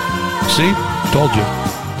was. See? Told you.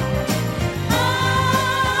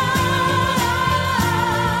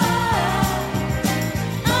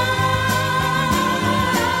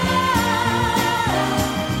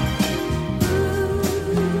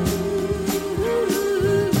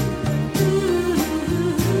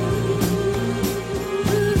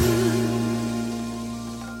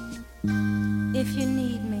 If you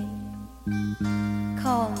need me,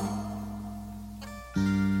 call me.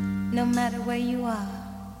 No matter where you are,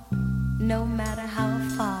 no matter how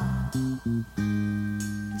far,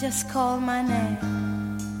 just call my name.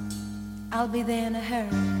 I'll be there in a hurry.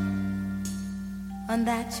 On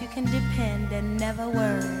that you can depend and never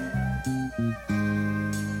worry.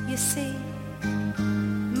 You see,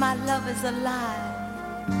 my love is alive.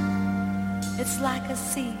 It's like a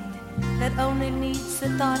seed that only needs the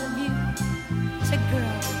thought of you to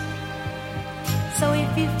grow. So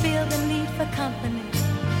if you feel the need for company,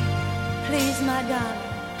 please, my darling,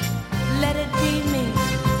 let it be me.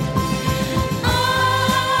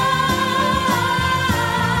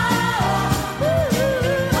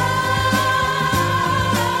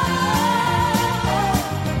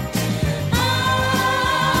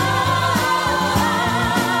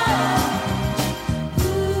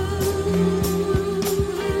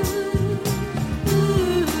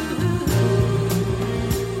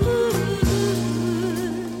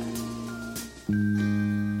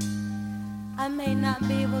 I may not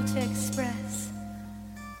be able to express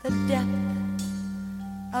the depth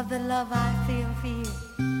of the love I feel for you,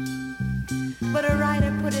 but a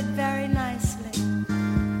writer put it very nicely.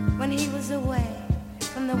 When he was away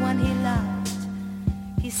from the one he loved,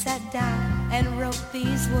 he sat down and wrote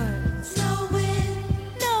these words. No wind,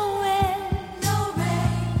 no wind, no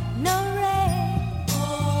rain, no rain.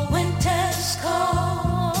 Oh, winter's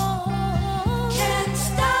cold. Can't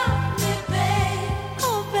stop me, babe.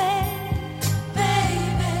 Oh, babe,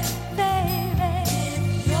 baby, baby.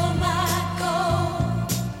 If you're my gold.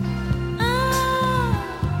 Oh,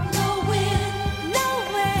 no wind, no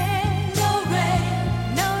wind, no rain,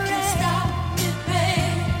 no rain. Can't stop me,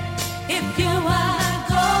 babe. If you're my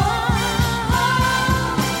gold.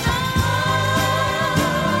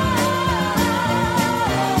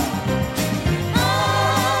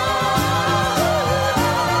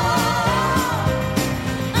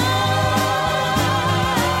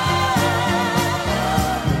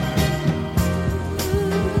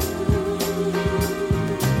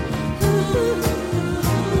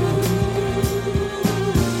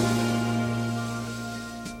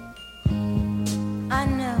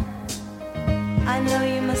 I know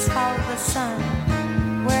you must follow the sun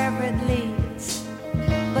wherever it leads.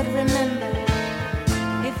 But remember,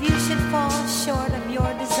 if you should fall short of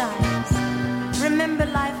your desires, remember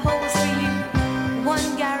life holds for you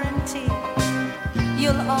one guarantee.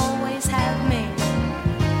 You'll always have me.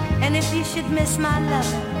 And if you should miss my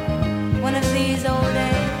loving one of these old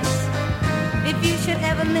days, if you should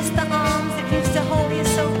ever miss the arms that used to hold you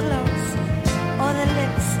so close, or the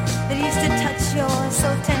lips that used to touch yours so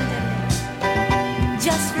tenderly,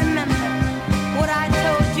 just remember what I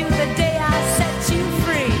told you the day I set you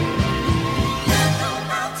free. No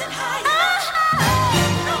mountain high,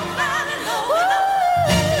 no valley low,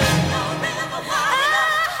 no river wide,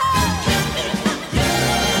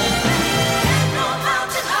 no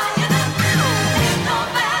mountain high, no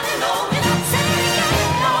valley low,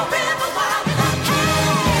 no river wide,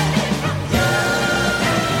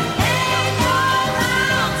 ain't no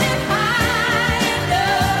mountain high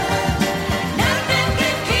enough. Nothing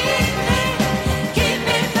can keep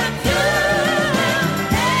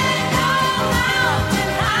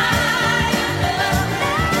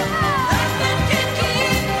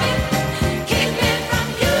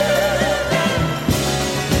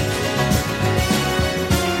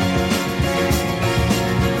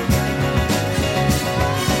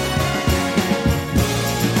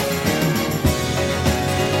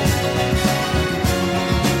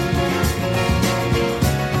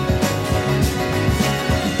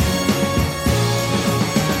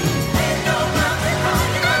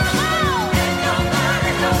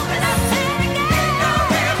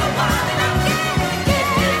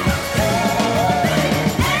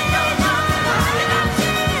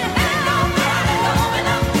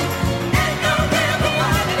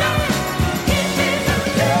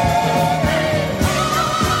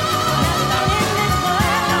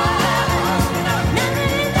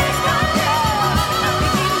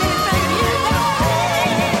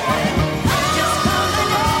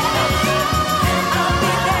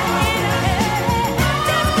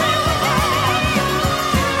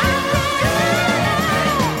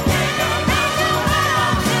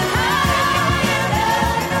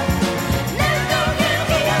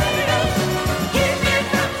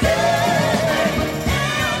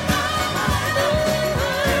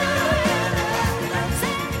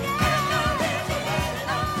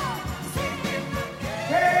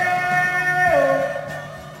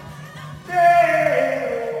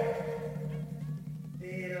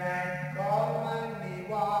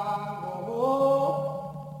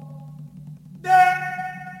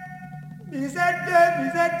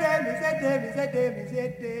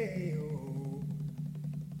oh.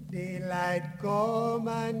 Daylight come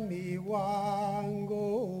and me want go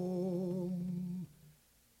home.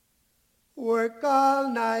 Work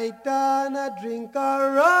all night and a drink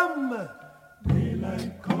a rum.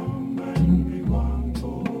 Daylight come and me want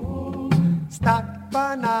go home. Stack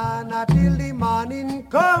banana till the morning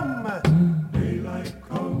come. Daylight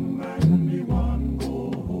come and me want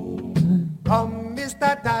go home. Come,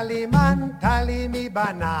 Mr. Tallyman, tally me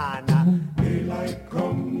banana. Daylight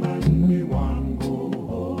come and me want go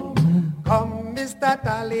home. Come, Mr.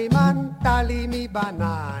 Tallyman, tally me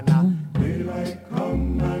banana. Daylight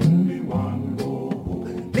come and me want go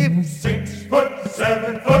home. Live 6 foot,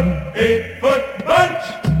 7 foot, 8 foot bunch.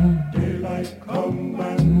 Daylight come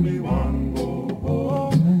and me want go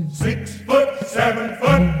home. 6 foot, 7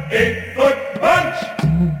 foot, 8 foot bunch.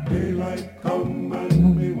 Daylight come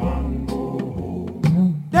and me want go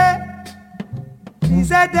home. Day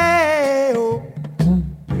is a day, oh.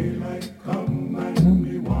 Daylight come and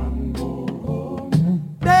me want go home.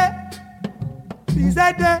 Day is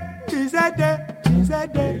a day, is a day, is a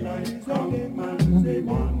day. Daylight come and me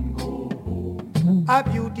want go home. A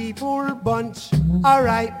beautiful bunch, a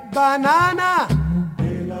ripe banana.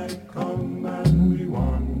 Daylight come and we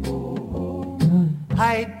want go home.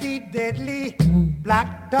 Hide the deadly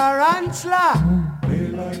black tarantula.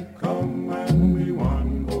 Daylight come and we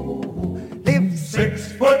want go home. Live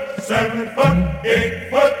 6 foot, 7 foot, 8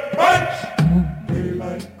 foot bunch.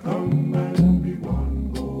 Daylight come and we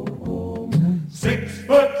want go home. 6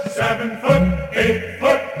 foot, 7 foot, 8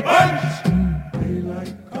 foot bunch.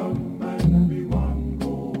 Daylight come and we want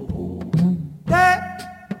go home. Day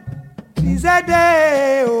is a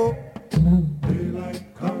day, oh. Daylight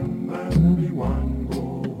come and we want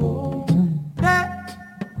go home. Day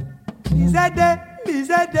is a day, is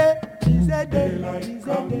a day, is a day. Daylight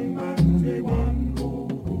come and we want go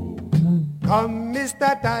home. Come,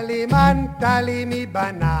 Mr. Tallyman, tally me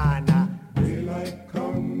banana. Daylight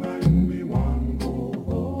come and we want go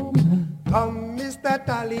home. Come, Mr.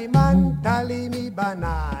 Tallyman, tally me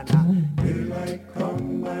banana. Daylight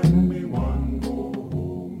come and we want go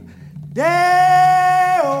home.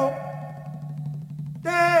 Day-o,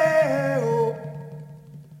 day-o.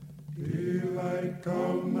 Daylight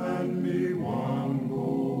come and me want go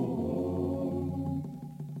home.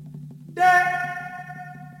 Day,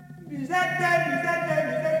 is that day, is that day,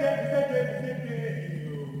 is that day, is that day, is that day.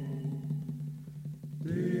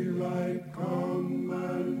 Daylight come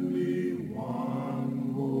and me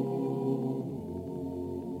want go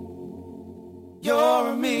home.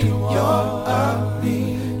 You're me, you're a me.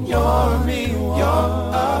 You're me,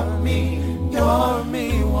 you're a me. You're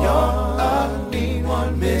me, you're a me.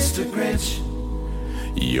 One Mr. Grinch.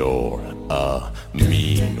 You're a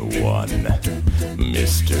mean one,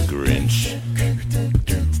 Mr. Grinch.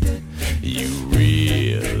 You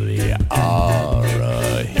really are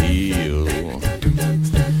a heel.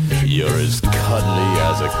 You're as cuddly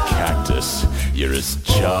as a cactus. You're as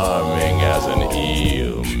charming as an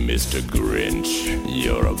eel, Mr. Grinch.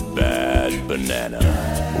 You're a bad banana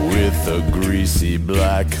with a greasy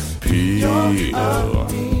black peel. You're me, you're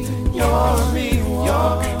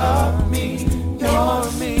a me. You're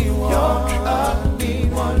me, you're a me.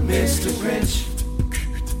 One Mr. Grinch.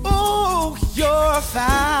 Oh, you're a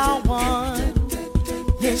foul one,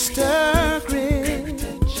 Mr. Grinch.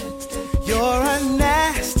 You're a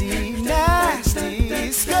nasty,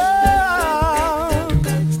 nasty skunk.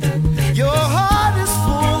 Your heart is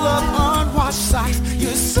full of unwashed socks.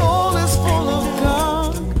 Your soul is full of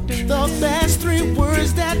gunk. The best 3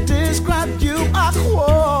 words that describe you are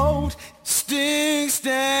quote: stink,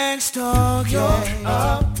 stank, stunk. You're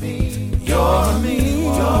a me, you're me,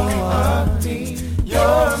 you're a me.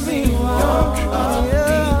 You're me, you're a me.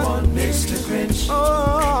 One Mr. Grinch.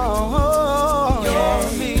 You're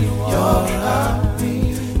me, you're a me.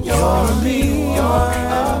 You're me, you're a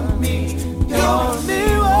me. You're me,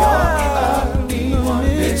 you're a me. One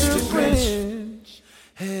Mr. Grinch.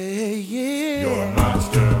 Hey, yeah. You're a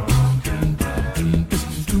monster.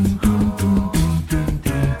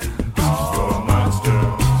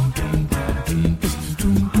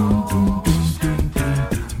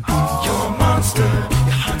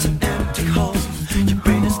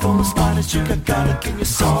 You got garlic in your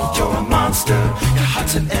soul. You're a monster. Your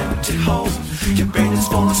heart's an empty hole. Your brain is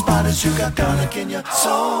full of spiders. You got garlic in your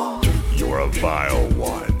soul. You're a vile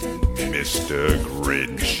one, Mr.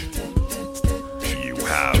 Grinch. You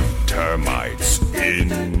have termites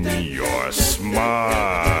in your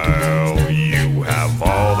smile. You have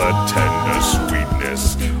all the tender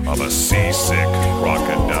sweetness of a seasick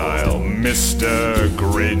crocodile, Mr.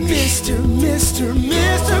 Grinch. Mr.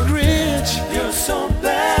 Grinch. You're so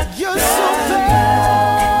bad. You're so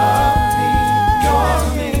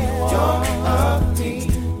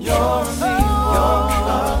You're me, you're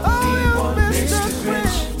Mr.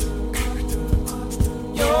 Grinch.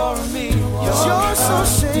 You're me, you're so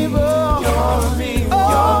shameful. You're me,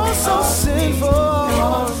 you're so sinful.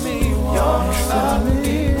 You're me, you're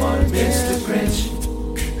Mr. Grinch.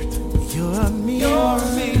 You're me, you're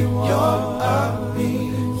me, you're me.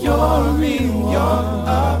 You're me,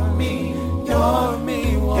 you're me. You're me,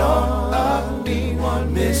 you're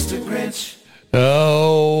Mr. Grinch.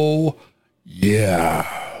 Oh, yeah.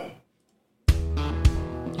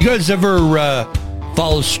 You guys ever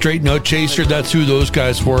follow Straight No Chaser? That's who those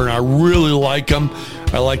guys were, and I really like them.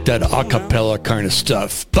 I like that a cappella kind of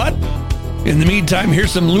stuff. But in the meantime,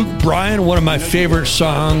 here's some Luke Bryan, one of my favorite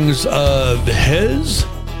songs of his.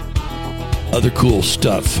 Other cool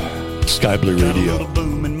stuff. Sky Blue Radio. Got a little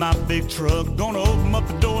boom in my big truck. Gonna open up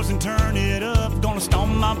the doors and turn it up. Gonna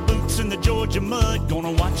stomp my boots in the Georgia mud.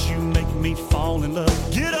 Gonna watch you make me fall in love.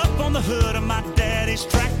 Get up on the hood of my daddy's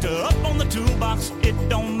tractor. Up on the toolbox, it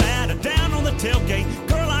don't matter. Down on the tailgate,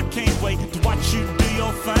 girl, I can't wait to watch you do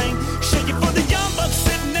your thing. Shake it for the young bucks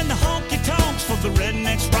sitting in the honky tonks. For the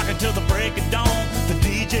rednecks rocking till the break of dawn. The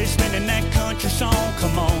DJ spinning that country song.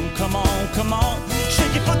 Come on, come on, come on.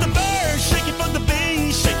 Shake it for the birds, shake it for the bees.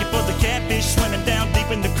 Shake it for the catfish swimming down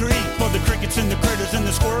deep in the creek. For the crickets and the critters and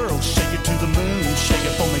the squirrels. Shake it to the moon, shake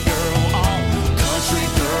it for me, girl. Oh, country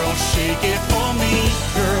girl, shake it for me,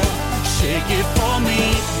 girl. Shake it for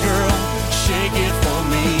me, girl. Shake it for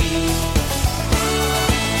me.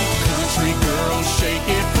 Country girl, shake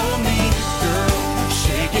it for me, girl.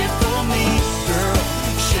 Shake it for me, girl.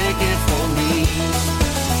 Shake it for me.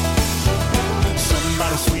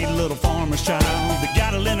 Somebody's sweet little farmer's child. They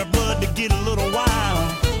got it in her blood to get a little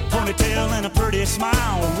wild. Ponytail and a pretty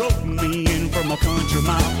smile, roping me in from a country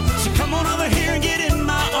mile. So come on over here and get in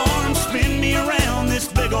my arms, spin me around this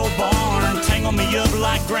big old barn, tangle me up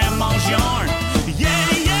like grandma's yarn. Yeah,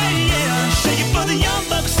 yeah, yeah. Shake it for the young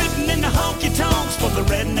bucks sitting in the honky tonks, for the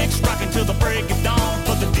rednecks rocking till the break of dawn,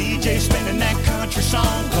 for the DJ spinning that country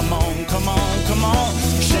song. Come on, come on, come on.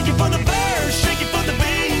 Shake it for the birds, shake it for the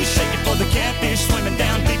bees, shake it for the catfish swimming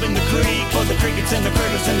down deep in the creek, for the crickets and the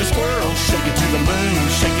critters and the squirrels. Shake it to the moon,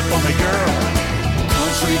 shake it for me, girl.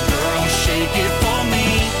 Country girl, shake it for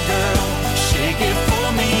me, girl. Shake it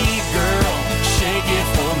for me, girl. Shake it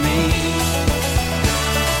for me.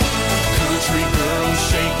 Country girl,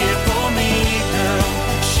 shake it for me, girl.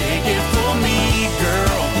 Shake it for me,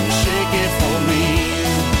 girl. Shake it for me.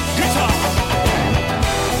 Guitar.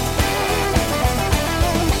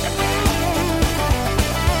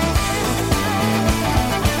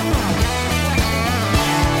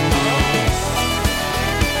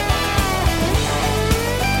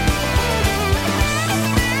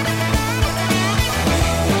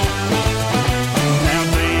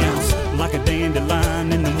 Like a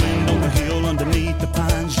dandelion in the wind on the hill underneath the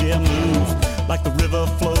pines. Yeah, move like the river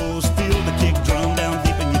flows. Feel the kick drum down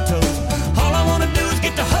deep in your toes. All I wanna do is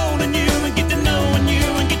get to holding you and get to knowing you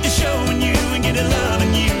and get to showing you and get to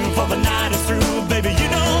loving you. For the night is through, baby, you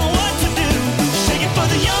know what to do. Shake it for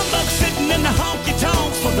the young bucks sitting in the honky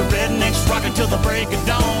tonks, for the rednecks rocking till the break of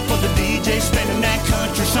dawn, for the DJ spinning that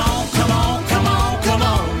country song. Come on, come on, come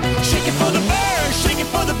on. Shake it for the birds, shake it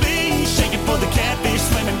for the bees, shake it for the catfish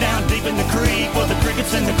swimming down deep in the creek, for the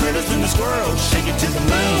crickets and the critters and the squirrels. Shake it to the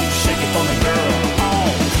moon, shake it for me, girl.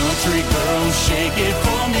 Oh, country girl, shake it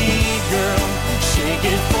for me, girl. Shake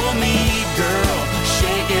it for me, girl.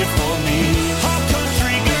 Shake it for me. Oh,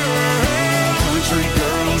 country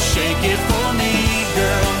girl, shake it for me,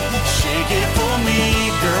 girl. Shake it for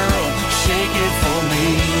me, girl. Shake it for me.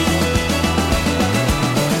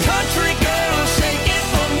 Country girl, shake it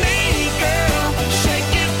for me, girl.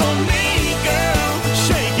 Shake it for me, girl.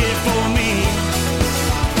 Shake it for me.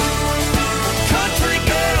 Country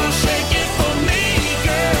girl, shake it for me,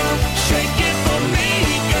 girl. Shake it for me,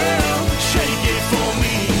 girl. Shake it for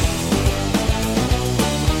me.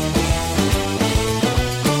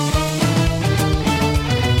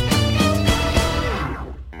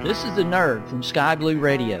 This is the Nerd from Sky Blue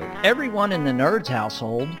Radio. Everyone in the Nerd's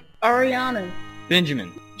household, Ariana,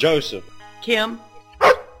 Benjamin, Joseph, Kim,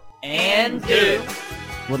 and Duke,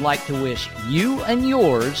 would like to wish you and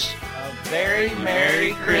yours a very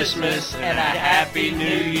Merry Christmas and a Happy New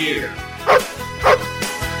Year.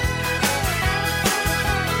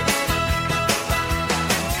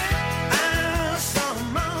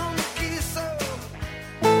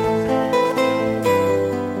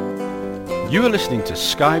 You are listening to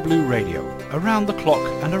Sky Blue Radio, around the clock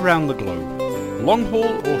and around the globe. Long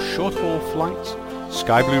haul or short haul flights,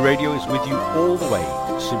 Sky Blue Radio is with you all the way,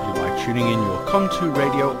 simply by tuning in your Con2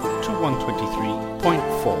 radio to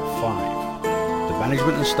 123.45. The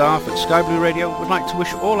Management and staff at Sky Blue Radio would like to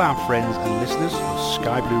wish all our friends and listeners of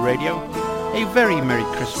Sky Blue Radio a very Merry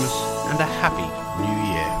Christmas and a Happy New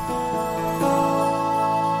Year.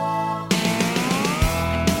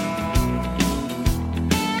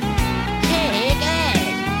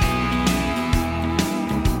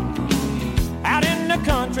 Out in the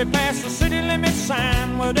country past the city limit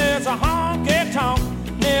sign where there's a honky-tonk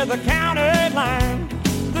near the county line.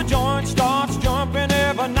 The joint starts jumping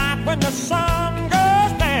every night when the sun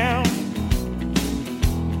goes down.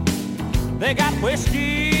 They got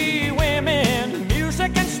whiskey, women,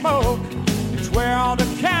 music and smoke. It's where all the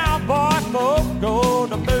cowboy folk go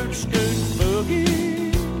to boot scoot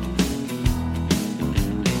boogie.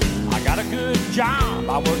 I got a good job,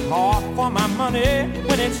 I work hard for my money.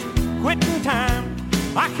 When it's quitting time,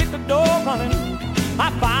 I kick the door running. I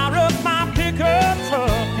fire up my pickup truck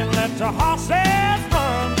and let the horses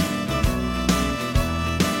run.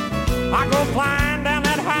 I go flying down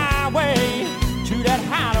that highway to that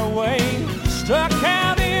hideaway, stuck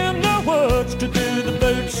out in the woods to do the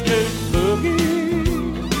boot scoot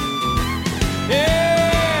boogie.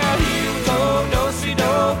 Yeah, heel-toe,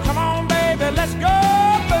 do-si-do, come on baby, let's go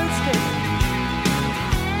boot scoot.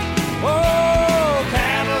 Oh,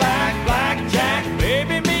 Cadillac, blackjack,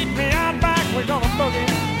 baby meet me out back, we're gonna boogie.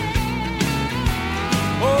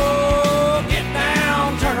 Oh, get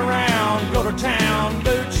down, turn around, go to town,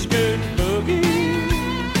 boot scoot boogie.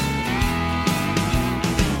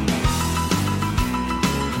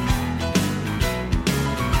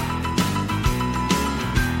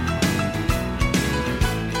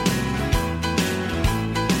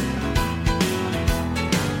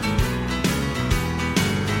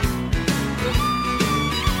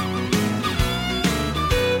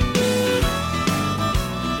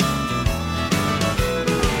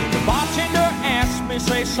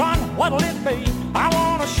 Say, son, what'll it be? I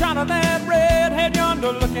want a shot of that redhead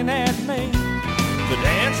yonder looking at me. The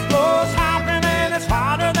dance floor's hopping and it's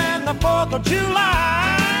hotter than the 4th of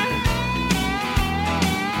July.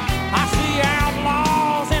 I see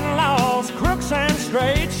outlaws and laws, crooks and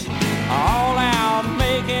straights, all out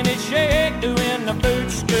making it shake, doing the boot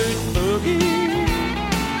scoot boogie.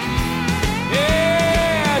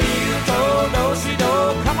 Yeah, heel-toe,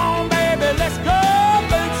 do-si-do, come on baby, let's go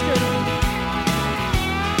boot scoot.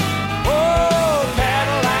 Oh,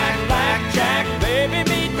 Cadillac, blackjack, baby,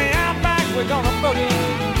 meet me out back, we're gonna boogie.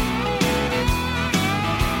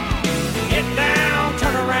 Get down,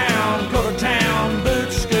 turn around, go to town,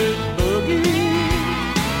 boot scoot boogie.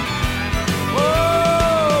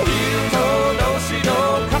 Oh, heel-toe, do-si-do,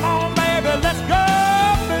 come on, baby, let's go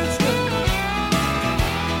boot scoot.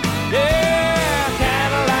 Yeah,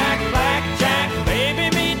 Cadillac, blackjack, baby,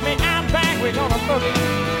 meet me out back, we're gonna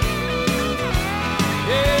boogie.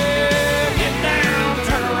 Yeah, get down,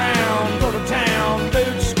 turn around, go to town,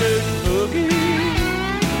 boot scoot boogie.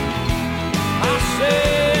 I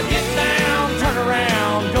said, get down, turn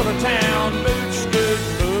around, go to town, boot scoot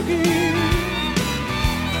boogie.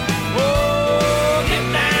 Oh, get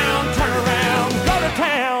down, turn around, go to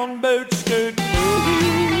town, boot scoot boogie.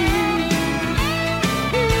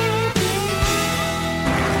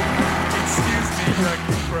 Excuse me,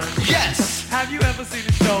 Dr. Friend. Yes! Have you ever seen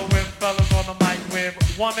a show with fellas on the mic with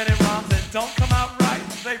 1 minute rhymes that don't come out right?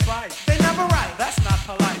 They bite. They never write. That's not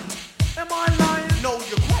polite. Am I lying? No,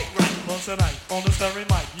 you're quite right. Well, tonight, on this very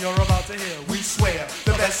mic, you're about to hear, we swear,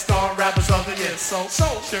 the best star rappers of the year. So,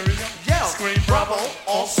 here we go. Yell, scream, bravo.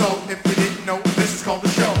 Also, if you didn't know, this is called the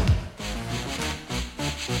show.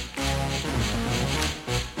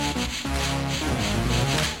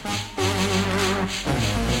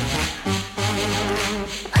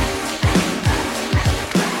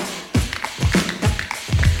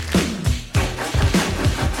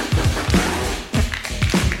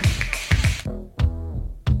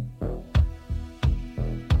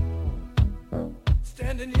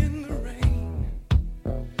 Standing in the rain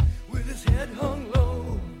with his head hung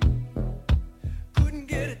low, couldn't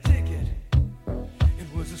get a ticket, it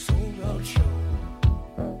was a sold-out show.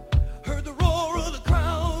 Heard the roar of the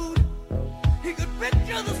crowd, he could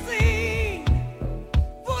picture the scene,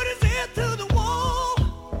 put his ear to the wall,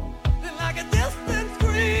 then like a distant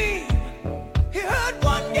scream, he heard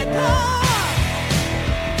one guitar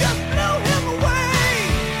just blow him away.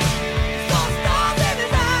 Saw stars in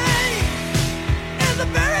his eyes, and the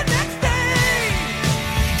very next day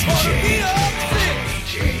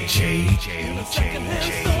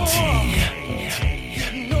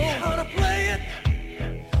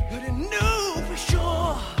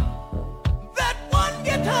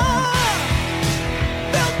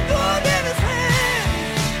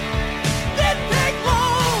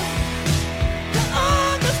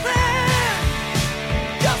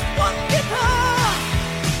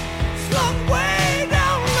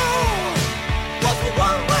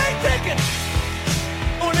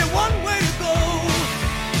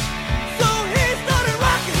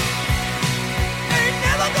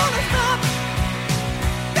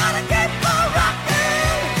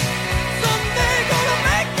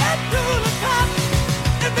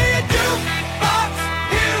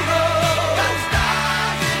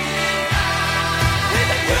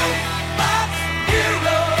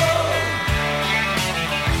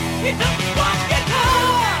He just one guitar.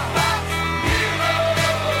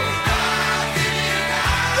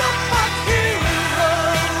 Jukebox hero.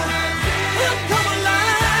 He'll come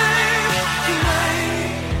alive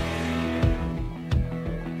tonight.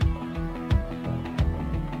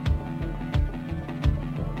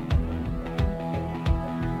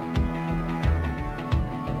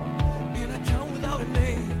 In a town without a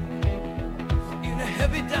name, in a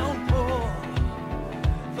heavy downpour,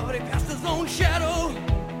 thought he passed his own shadow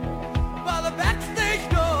by the backstage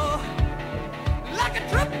door, like a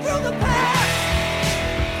trip through the past.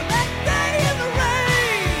 That day in the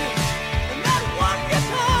rain, and that one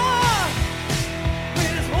guitar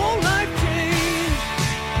made his whole life change.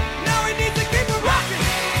 Now he needs to keep it rocking.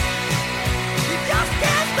 He just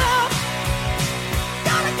can't stop.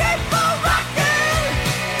 Gotta keep on rocking.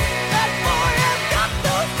 That boy has got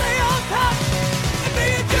to stay on top and be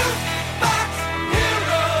a jukebox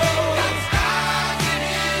hero. Got stars in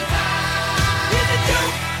his eyes. He's a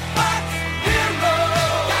jukebox hero.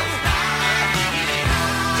 Got stars in his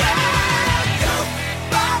eyes. Yeah,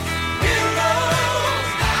 jukebox hero.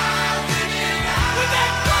 Stars in his eyes. With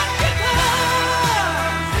that one guitar,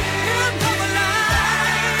 he'll come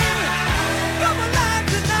alive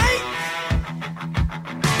tonight.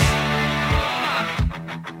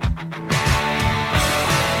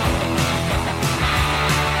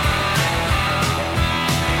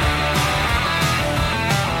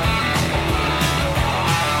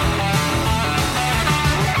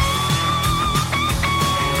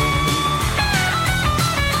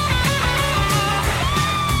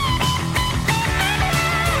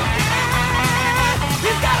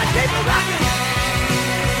 He's gotta keep it rocking.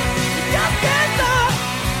 He just can't stop.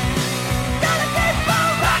 Gotta keep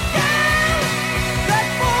on rocking. That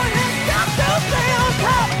boy has got to stay on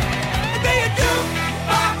top and be a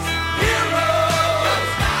jukebox hero.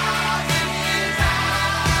 Stars in his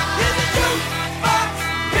eyes. He's a jukebox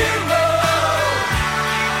hero.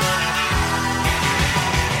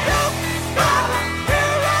 Jukebox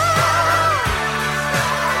hero.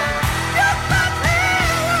 Jukebox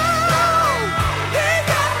hero. He's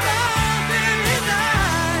got stars in his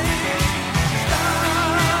eyes. Stars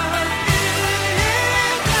in his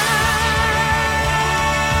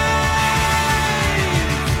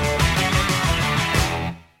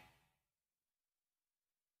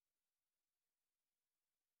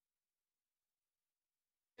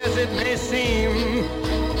As it may seem,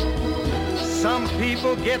 some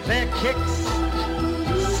people get their kicks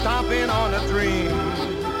stomping on a dream.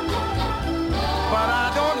 But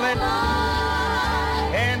I don't let,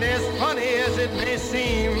 and as funny as it may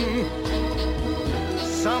seem,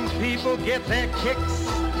 some people get their kicks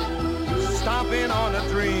stomping on a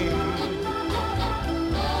dream.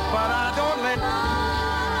 But I don't let,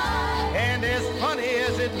 and as funny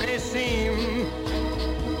as it may seem,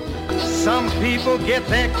 some people get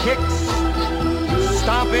their kicks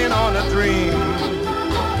stomping on a dream.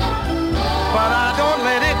 But I don't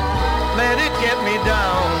let it get me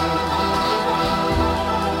down.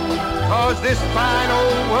 'Cause this fine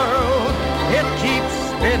old world, it keeps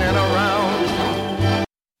spinning around.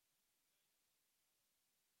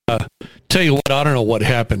 Tell you what, I don't know what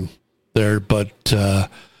happened there, but that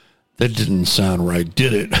didn't sound right,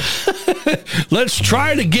 did it? Let's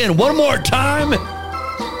try it again. One more time.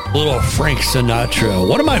 Little Frank Sinatra.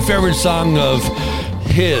 One of my favorite songs of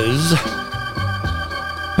his.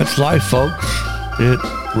 That's life, folks. It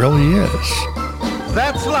really is.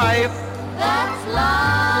 That's life. That's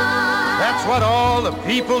life. That's what all the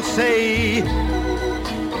people say.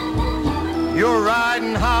 You're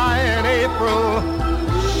riding high in April,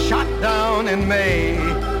 shot down in May.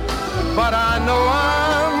 But I know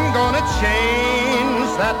I'm gonna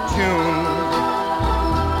change that tune.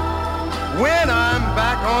 When I'm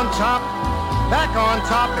back on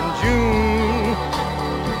top in June.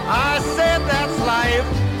 I said that's life.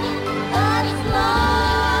 That's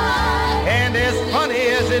life. And as funny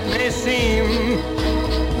as it may seem,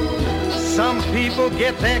 some people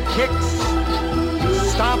get their kicks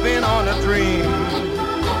stomping on a dream.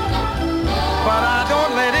 But I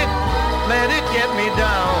don't let it get me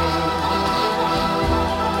down.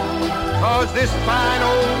 'Cause this fine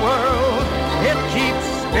old world, it keeps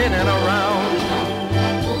spinning around.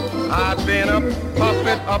 I've been a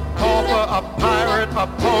puppet, a pauper, a pirate, a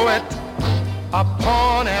poet, a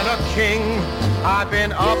pawn and a king. I've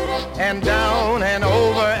been up and down and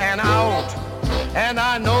over and out. And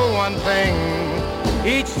I know one thing,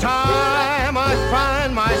 each time I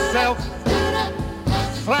find myself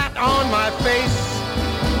flat on my face,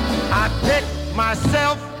 I pick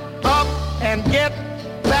myself up and get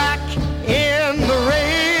back in the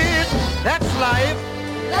race. That's life.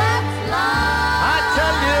 That's life. I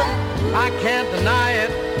tell you, I can't deny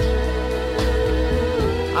it.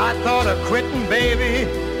 I thought of quitting, baby,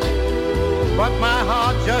 but my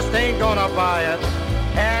heart just ain't gonna buy it.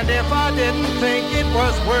 And if I didn't think it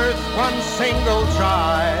was worth one single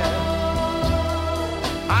try,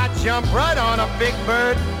 I'd jump right on a big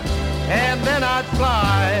bird and then I'd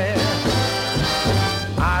fly.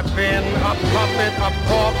 I've been a puppet, a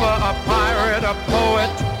pauper, a pirate, a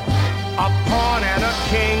poet, a pawn and a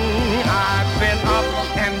king. I've been up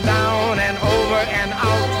and down and over and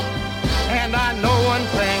out, and I know one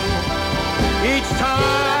thing. Each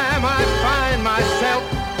time I find myself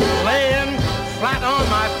laying flat on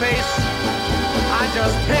my face, I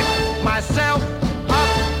just pick myself up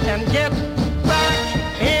and get back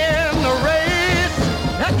in the race.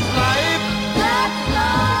 That's life.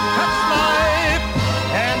 That's life.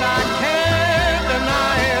 And I can't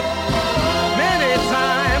deny it. Many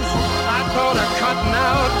times I thought of cutting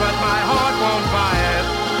out, but my heart won't buy it.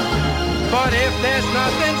 But if there's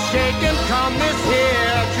nothing shaking come this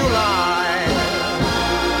here July,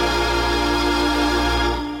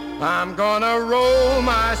 I'm gonna roll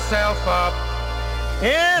myself up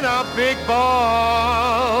in a big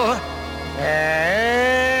ball and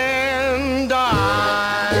die.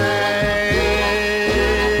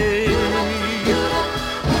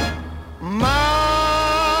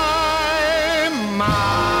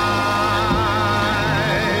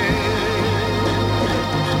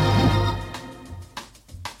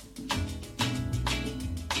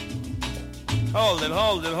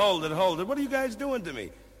 Hold it. What are you guys doing to me?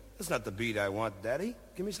 That's not the beat I want, Daddy.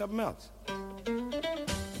 Give me something else.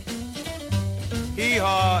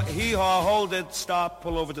 Hee-haw, hold it, stop,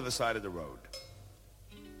 pull over to the side of the road.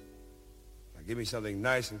 Now give me something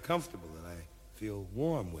nice and comfortable that I feel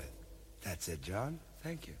warm with. That's it, John.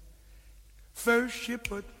 Thank you. First you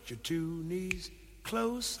put your two knees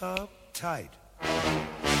close up tight.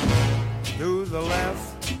 To the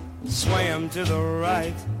left, sway 'em to the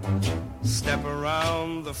right. Step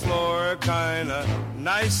around the floor kinda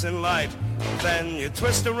nice and light. Then you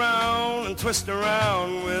twist around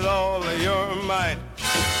with all of your might.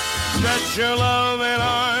 Stretch your loving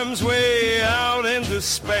arms way out into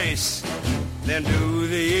space. Then do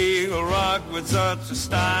the eagle rock with such a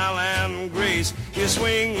style and grace. You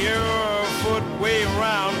swing your foot way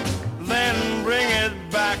around, then bring it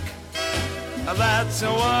back. That's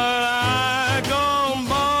what I call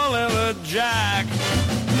ballin' the jack.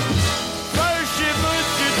 First you put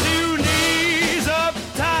your two knees up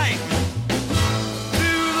tight.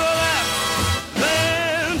 To the left,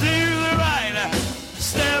 then to the right.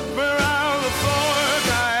 Step around the floor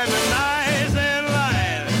kinda nice and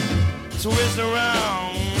light. Twist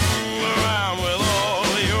around with all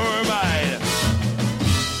your might.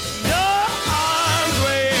 Your arms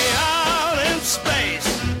way out in space.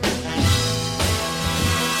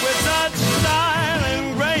 With such style and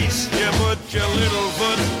grace, you put your little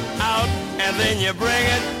foot out and then you bring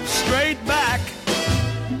it straight back.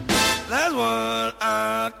 That's what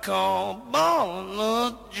I call ballin'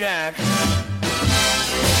 the jack.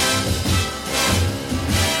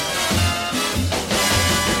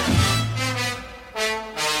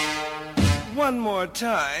 One more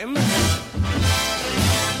time.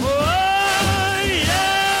 Oh,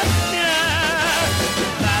 yeah, yeah.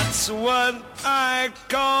 That's what I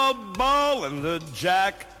call ballin' the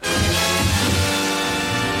jack.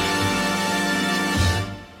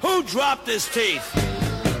 Who dropped his teeth?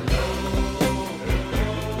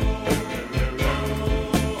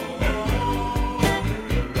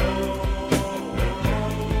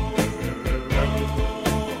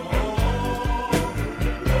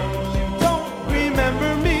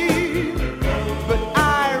 Remember me, but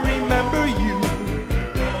I remember you.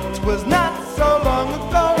 It was not so long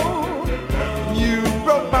ago. You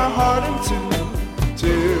broke my heart in two.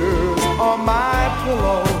 Tears on my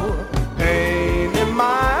pillow, pain in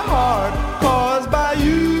my heart caused by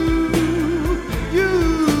you.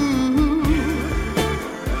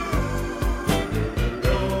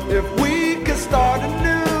 If we could start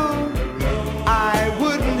anew, I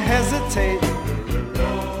wouldn't hesitate.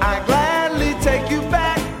 I'd gladly take you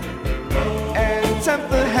back and tempt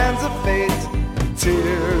the hands of fate.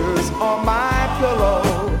 Tears on my pillow,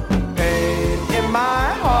 pain in my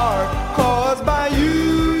heart caused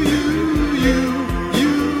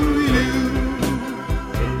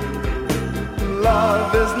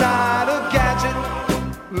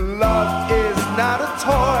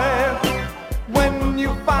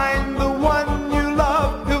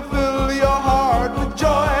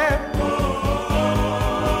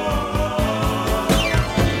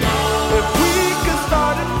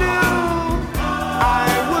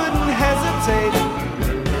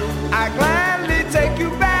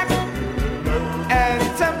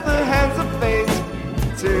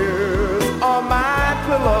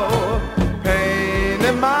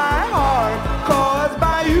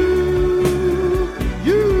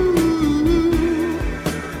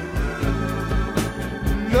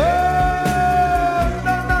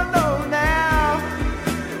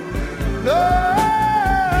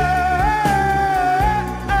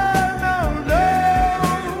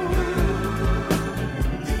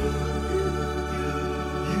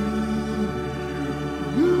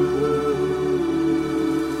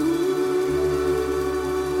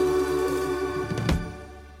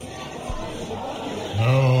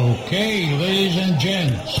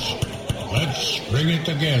gents, let's bring it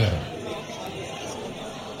together.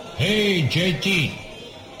 Hey, JT,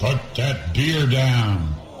 put that beer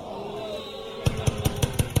down.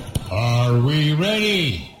 Are we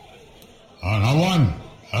ready? On a 1,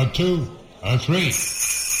 a 2, a 3.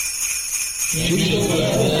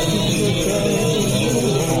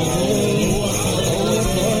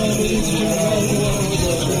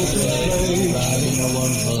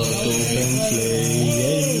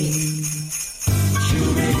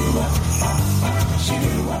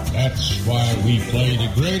 That's why we play the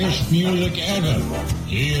greatest music ever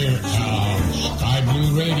here on Sky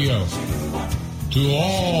Blue Radio. To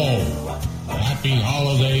all, happy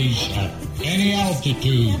holidays at any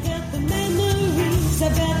altitude. I've got the memories,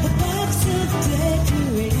 I've got the box of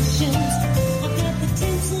decorations, I've got the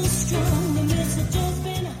tinsel strung, the mistletoe's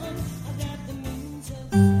been hung, I've got the means of...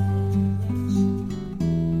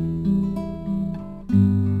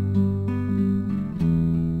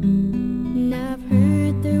 And I've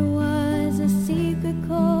heard there was a secret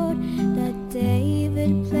chord that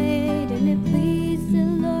David played and it pleased the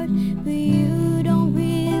Lord, but you don't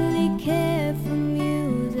really care for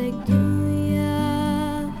music, do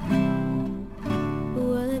ya?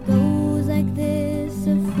 Well, it goes like this,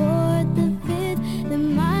 a fourth, a fifth, the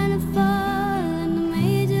minor fall and the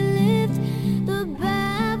major lift, the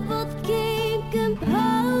baffled king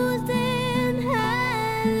composed in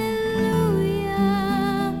hallelujah.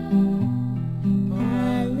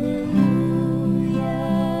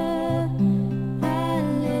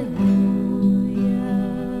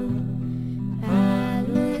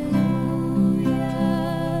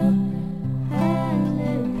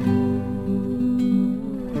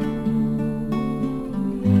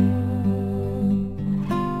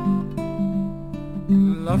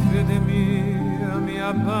 La fede mia mi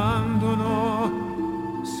abbandonò,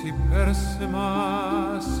 si perse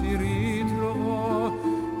ma si ritrovò,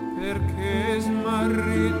 perché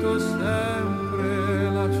smarrito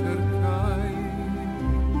sempre la cercai.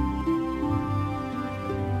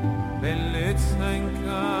 Bellezza,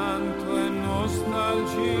 incanto e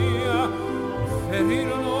nostalgia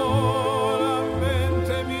ferirono la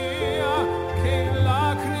mente mia, che in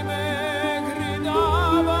lacrime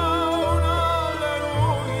gridava un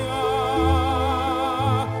alleluia.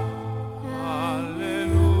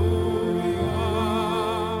 Alleluia,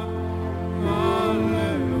 alleluia,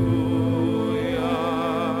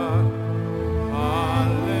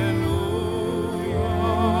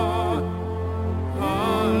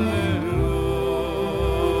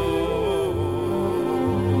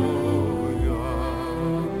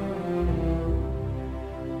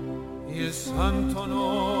 il santo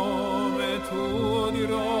nome tuo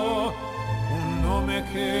dirò, un nome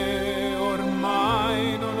che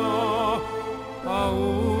ormai non ho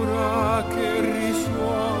paura che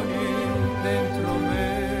risuoni dentro me.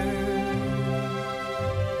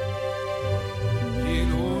 Di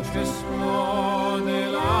luce esplode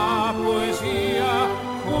la poesia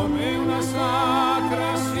come una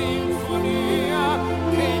sacra sinfonia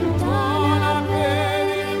che intona per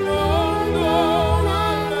il mondo un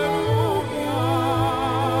alleluia.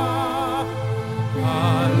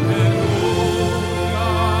 Alleluia,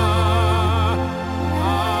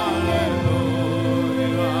 alleluia,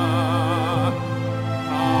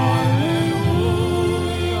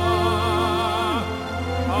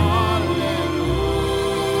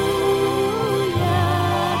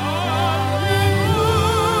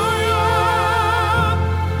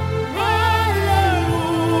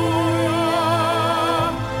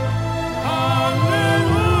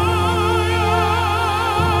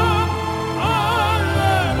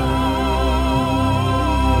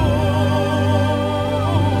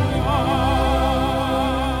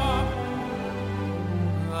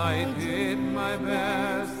 I did my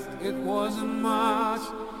best, it wasn't much.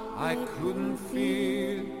 I couldn't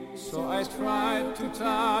feel, so I tried to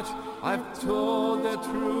touch. I've told the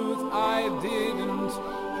truth, I didn't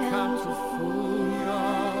come to fool you.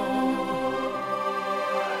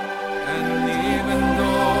 And even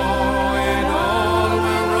though it all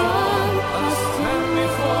went wrong, I'll stand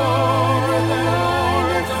before the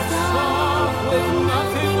Lord of Song with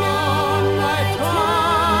nothing on my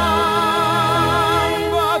tongue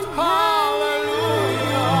but hallelujah,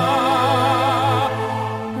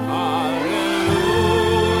 hallelujah,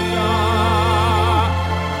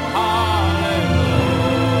 hallelujah,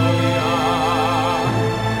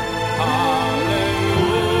 hallelujah.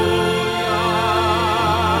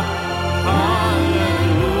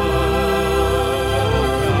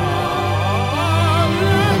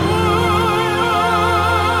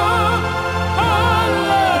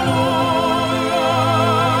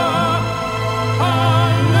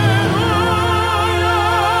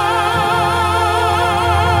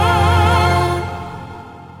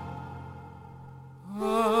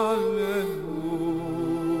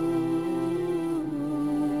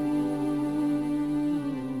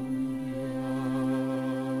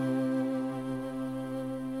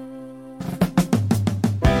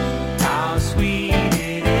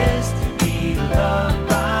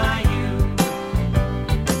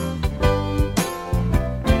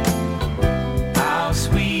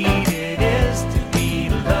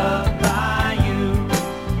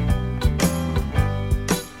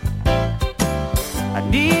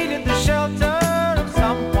 needed the shelter of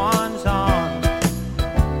someone's arms.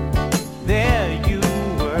 There you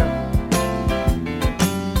were.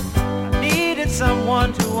 I needed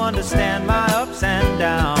someone to understand my ups and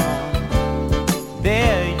downs.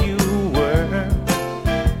 There you were.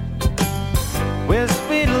 With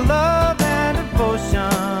sweet love and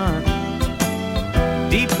devotion,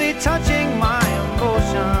 deeply touching my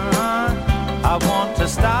emotion. I want to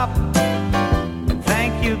stop and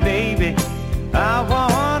thank you, baby. I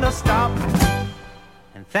want to stop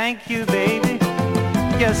and thank you, baby.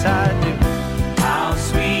 Yes, I do. How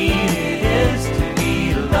sweet it is to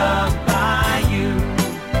be loved by you.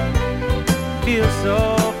 Feels so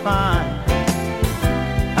fine.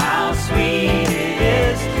 How sweet it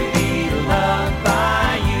is to be loved by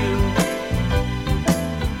you.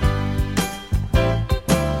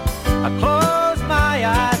 I close my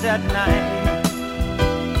eyes at night,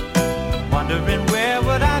 wondering where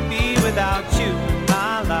would I be without you in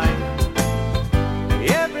my life.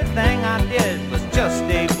 Everything I did was just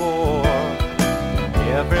a bore.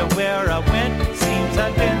 Everywhere I went, it seems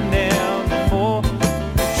I've been there before.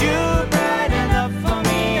 But you're right enough for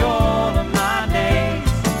me all of my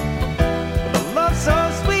days. With a love so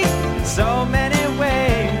sweet in so many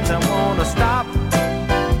ways. I wanna stop.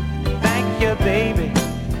 Thank you, baby.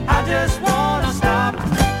 I just wanna stop.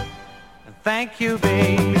 Thank you,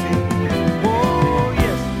 baby. Oh,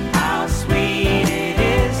 yes. How sweet it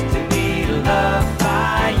is to be loved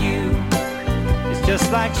by you. It's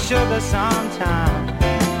just like sugar sometimes.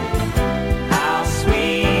 How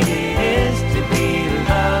sweet it is to be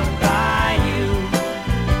loved by you.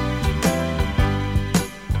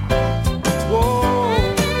 Whoa,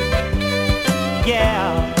 yeah.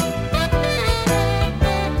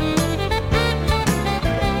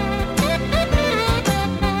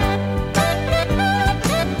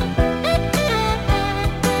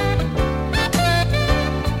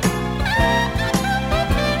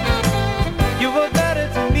 You were better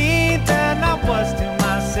to me than I was to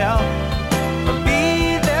myself. For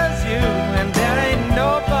me, there's you, and there ain't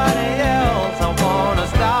nobody else. I wanna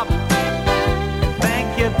stop. Thank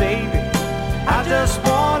you, baby. I just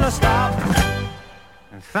wanna stop.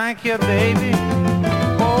 And thank you, baby.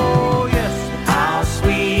 Oh, yes. How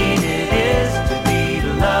sweet it is to be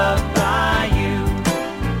loved by you.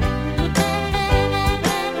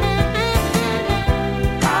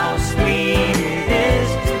 How sweet it is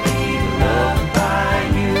to be loved by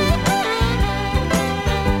you.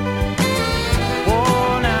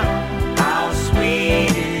 Oh, now, how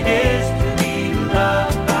sweet it is to be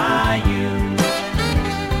loved by you.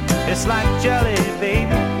 It's like jelly,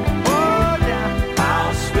 baby. Oh, yeah.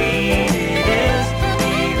 How sweet it is to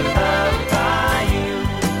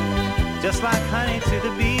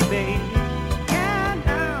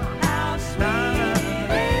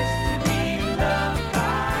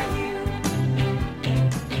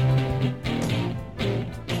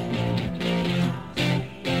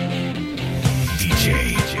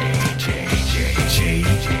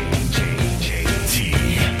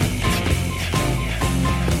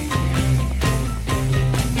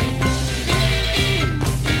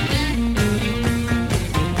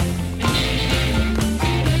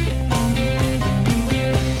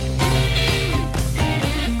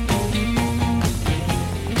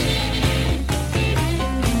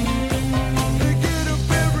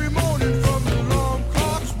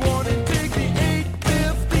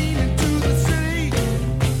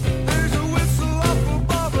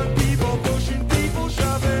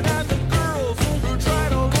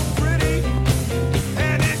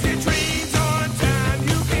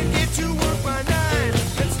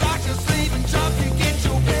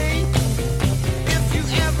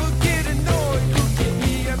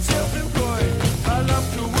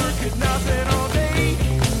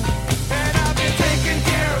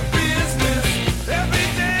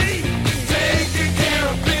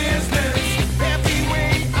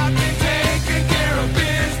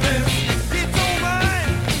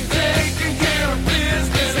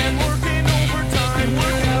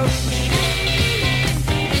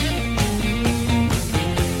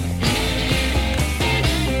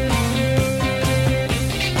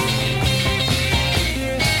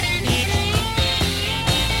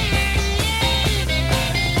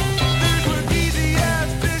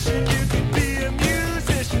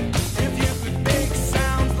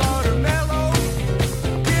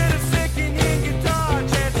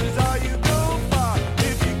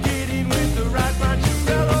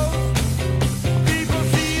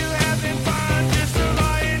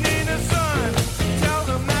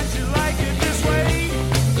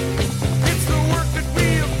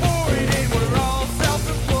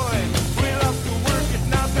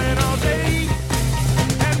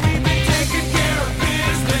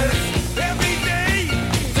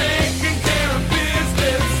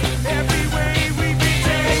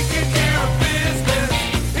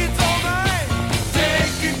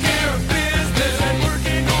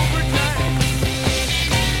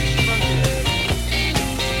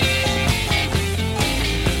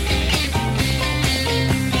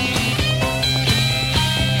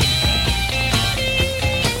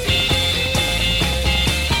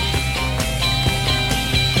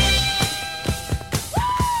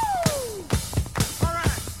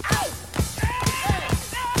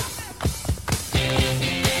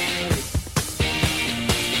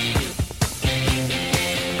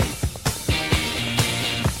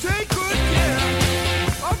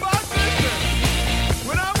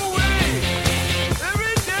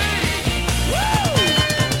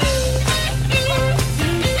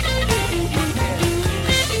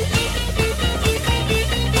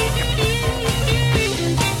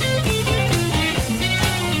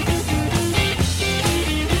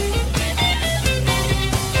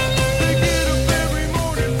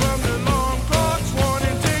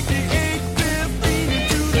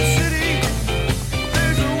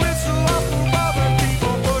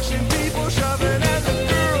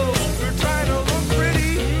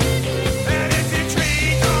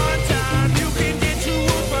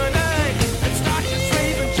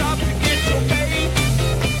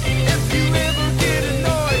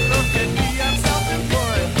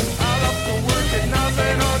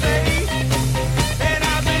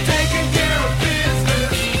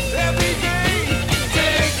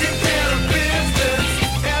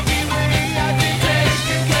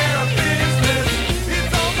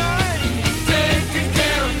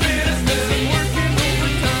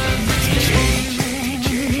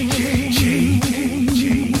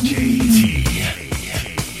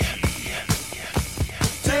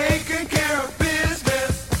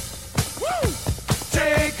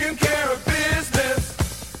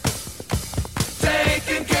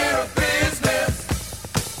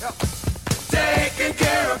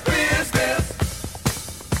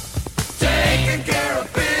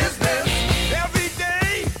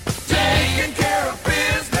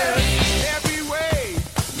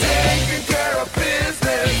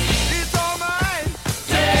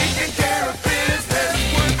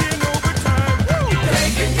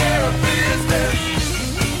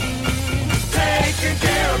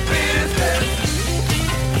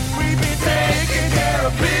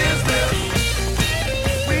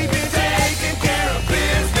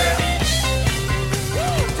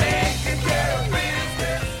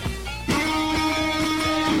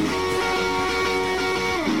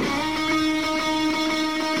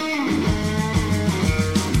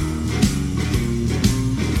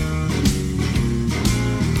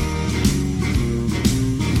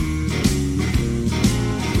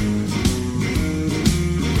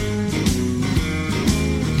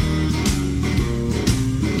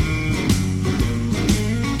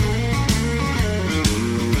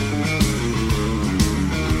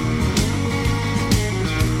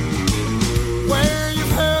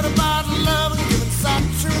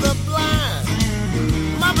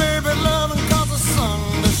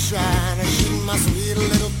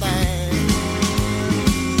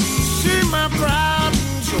my pride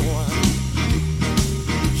and joy.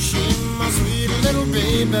 She's my sweet little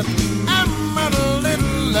baby. I'm a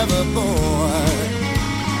little lover boy.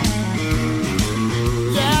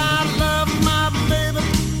 Yeah, I love my baby,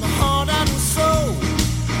 my heart and soul.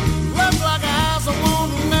 Love like eyes I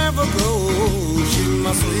won't never grow. She's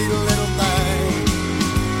my sweet little thing.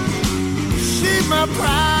 She's my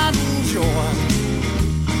pride and joy.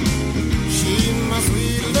 She's my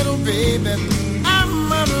sweet little baby.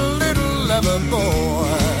 I'm a little lover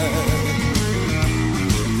boy.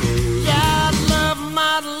 Yeah, I love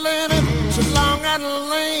Madeline. She's long and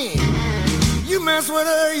lean. You mess with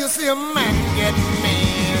her, you see a man get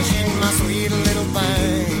mean. She's my sweet little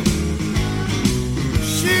thing.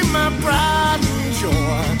 She's my pride and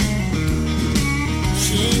joy.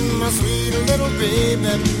 She's my sweet little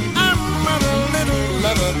baby. I'm a little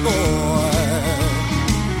lover boy.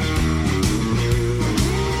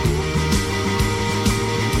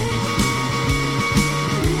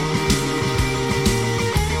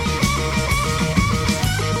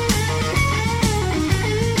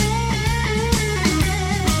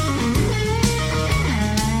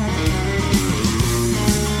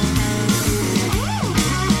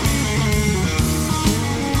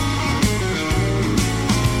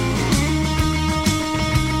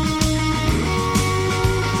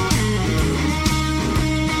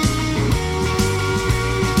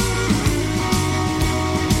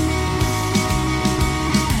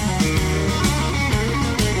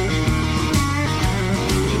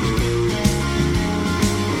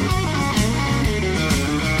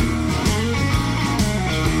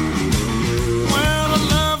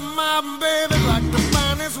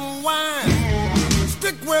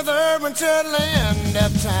 Until the end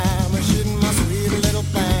of time, she's my sweet little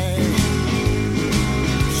thing.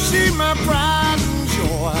 She's my pride and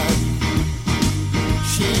joy.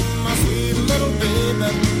 She's my sweet little baby.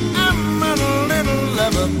 I'm a little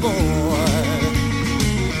lover boy.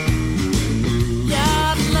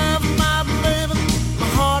 Yeah, I love my baby, my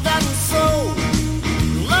heart and soul.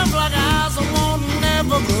 Love like eyes I won't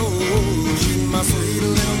never grow. She's my sweet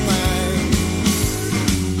little thing.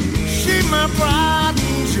 She's my pride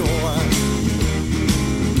and joy.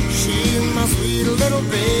 She's my sweet little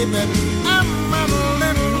baby. I'm a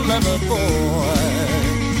little lover boy.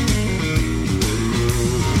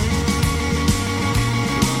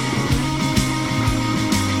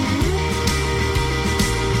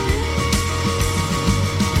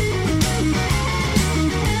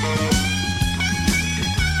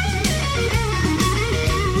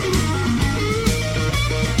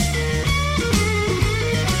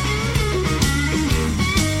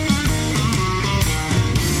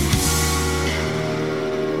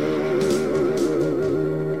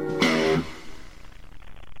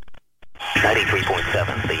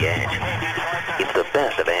 The Edge. It's the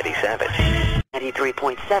best of Andy Savage.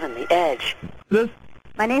 93.7 The Edge. This?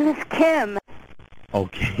 My name is Kim.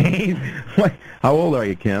 Okay. How old are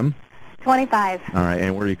you, Kim? 25. All right,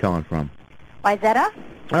 and where are you calling from? Wyzetta?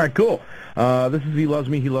 All right, cool. This is He Loves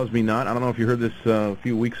Me, He Loves Me Not. I don't know if you heard this a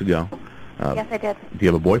few weeks ago. Yes, I did. Do you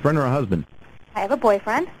have a boyfriend or a husband? I have a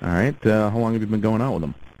boyfriend. All right. How long have you been going out with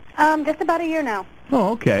him? Just about a year now.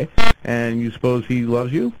 Oh, okay. And you suppose he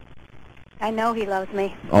loves you? I know he loves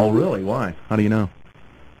me. Oh, really? Why? How do you know?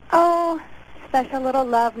 Oh, special little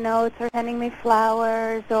love notes, or sending me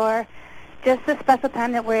flowers, or just the special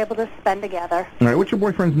time that we're able to spend together. All right. What's your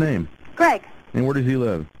boyfriend's name? Greg. And where does he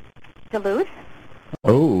live? Duluth.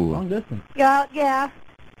 Oh. Long distance. Yeah.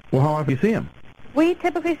 Well, how often do you see him? We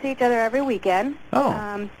typically see each other every weekend.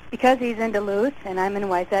 Oh. Because he's in Duluth and I'm in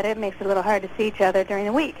Wyzetta, it makes it a little hard to see each other during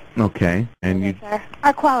the week. Okay. And you.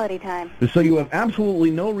 Our quality time. So you have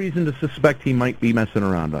absolutely no reason to suspect he might be messing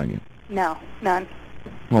around on you? No, none.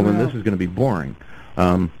 Well, then this is going to be boring.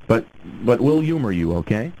 But we'll humor you,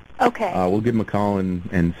 okay? Okay. We'll give him a call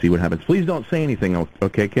and see what happens. Please don't say anything,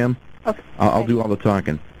 okay, Kim? Okay. I'll do all the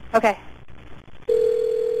talking. Okay.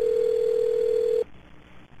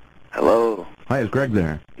 Hello. Hi, is Greg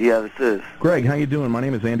there? Yeah, this is. Greg, how you doing? My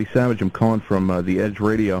name is Andy Savage. I'm calling from the Edge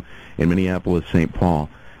Radio in Minneapolis, St. Paul.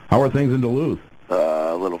 How are things in Duluth?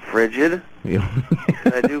 A little frigid. What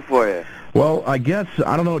can I do for you? Well, I guess,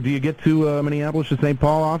 I don't know, do you get to Minneapolis to St.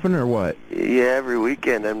 Paul often or what? Yeah, every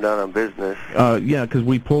weekend I'm down on business. Yeah, because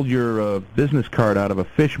we pulled your business card out of a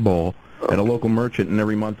fish bowl at a local merchant, and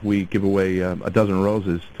every month we give away a dozen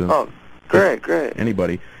roses to great.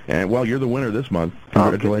 Anybody. And, well, you're the winner this month.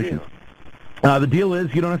 Congratulations. The deal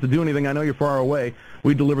is you don't have to do anything. I know you're far away.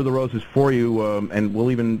 We deliver the roses for you, and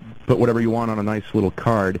we'll even put whatever you want on a nice little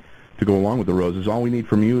card to go along with the roses. All we need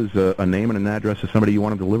from you is a name and an address of somebody you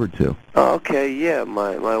want them delivered to. Oh, okay, yeah,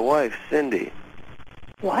 my wife, Cindy.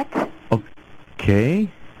 What? Oh, Okay.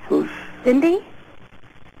 Who's? Cindy?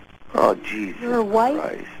 Oh, Jesus Your wife,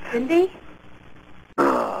 Christ. Cindy?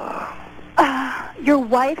 Your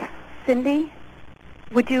wife, Cindy?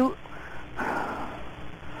 Would you...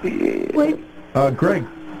 Would... Greg,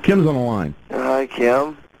 Kim's on the line. Hi,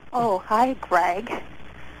 Kim. Oh, hi, Greg.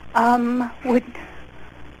 Would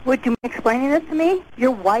you mind explaining this to me? Your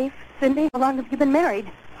wife, Cindy? How long have you been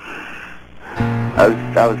married? I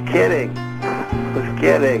was kidding. I was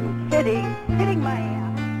kidding. Kidding my ass.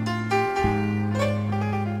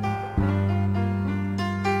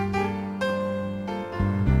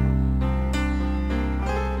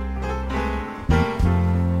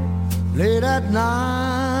 Late at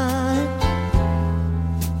night,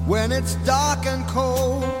 when it's dark and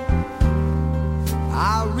cold,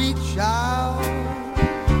 I'll reach out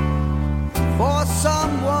for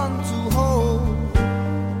someone to hold.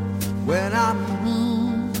 When I'm blue,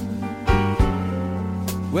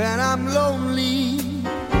 when I'm lonely,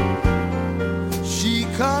 she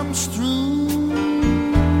comes through.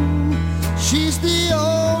 She's the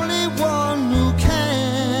only one who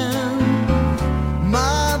can.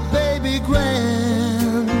 My baby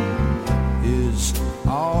Gran is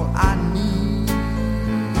all I need.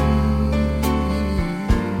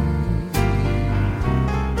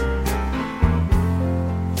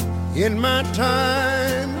 In my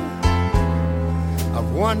time,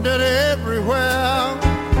 I've wandered everywhere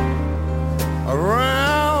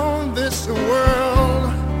around this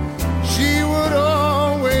world. She would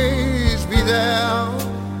always be there,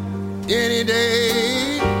 any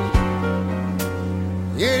day,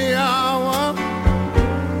 any hour.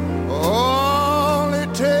 All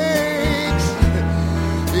it takes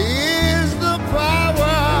is the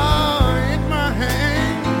power in my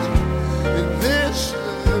hands. And this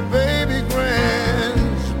baby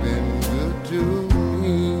Gran's been good to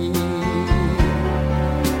me.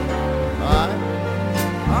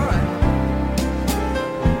 All right.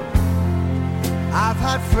 I've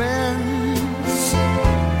had friends,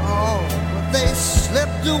 oh, but they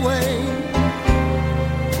slipped away.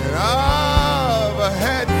 And I've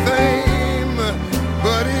had fame,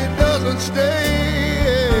 but it doesn't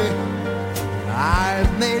stay.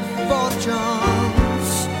 I've made fortunes,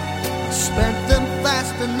 spent them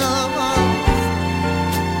fast enough.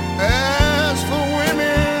 As for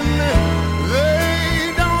women,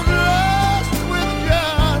 they don't last with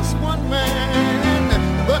just one man.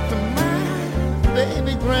 But my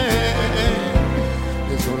baby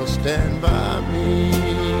Gran is gonna stand by me.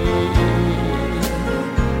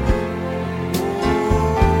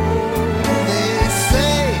 They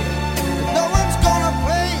say no one's gonna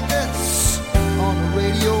play this on the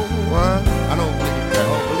radio. What? I don't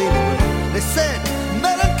believe it. They said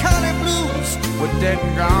melancholy blues were dead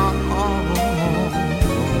and gone.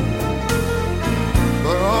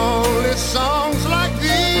 But only songs like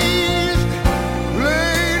these,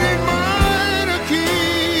 played in minor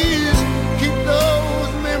keys, keep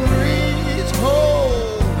those memories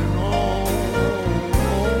holding on.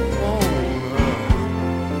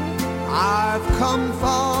 I've come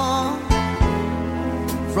far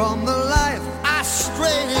from the life I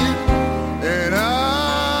strayed in, and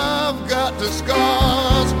I've got the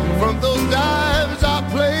scars from those dives I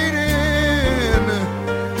played in.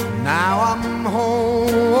 Now I'm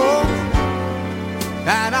home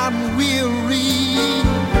and I'm weary,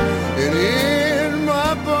 and in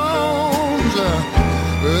my bones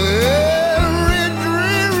every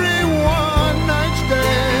dreary one night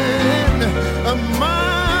stand.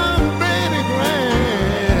 My baby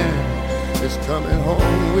Gran is coming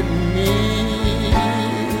home with me.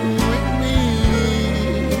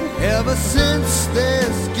 Ever since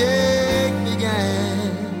this gig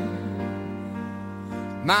began,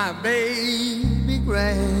 my baby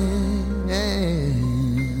Gran's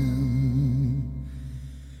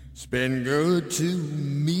been good to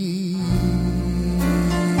me.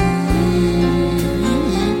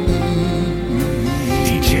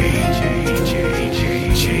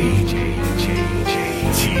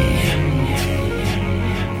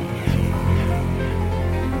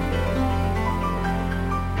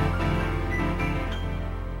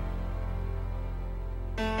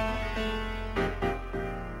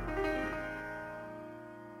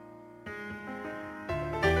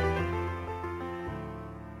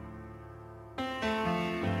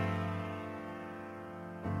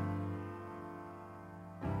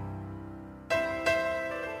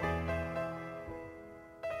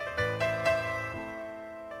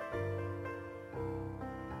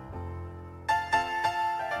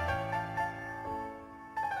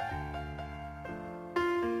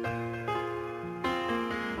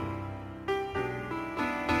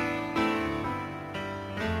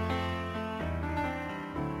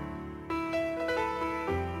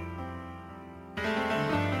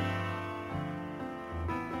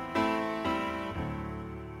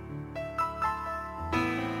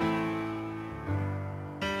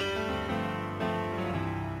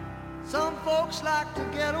 folks like to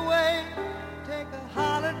get away, take a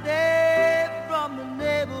holiday from the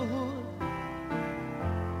neighborhood.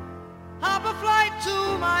 Hop a flight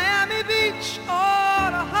to Miami Beach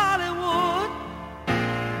or to Hollywood.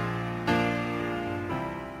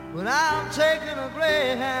 But I'm taking a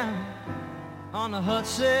Greyhound on the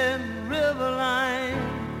Hudson River line.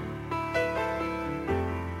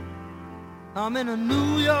 I'm in a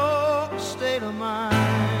New York state of mind.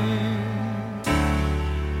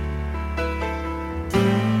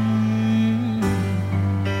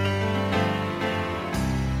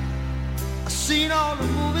 I've seen all the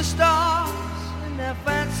movie stars in their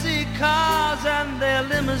fancy cars and their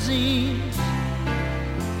limousines.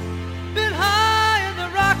 Been high in the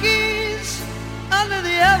Rockies, under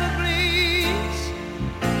the evergreens.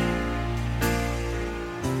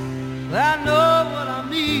 I know what I'm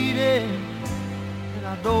needing, and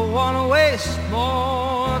I don't want to waste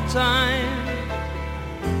more time.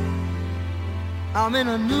 I'm in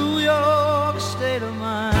a New York state of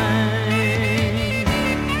mind.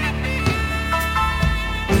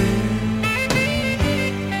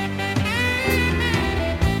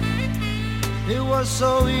 It was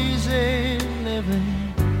so easy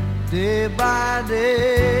living day by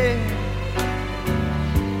day,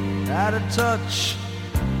 out of touch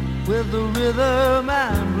with the rhythm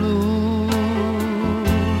and blues.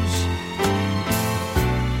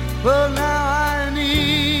 But now I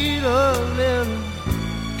need a little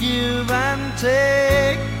give and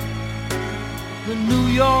take. The New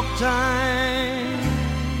York Times,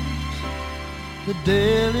 the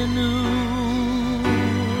Daily News.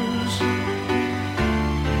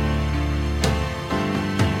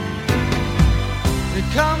 It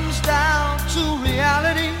comes down to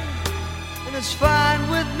reality, and it's fine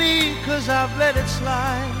with me, 'cause I've let it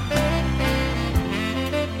slide.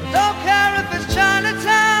 I don't care if it's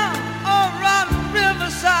Chinatown or on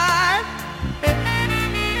Riverside.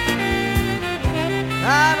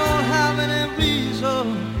 I don't have any reason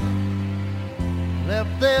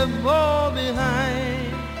left them all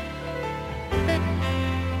behind.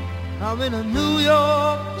 I'm in a New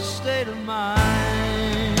York state of mind.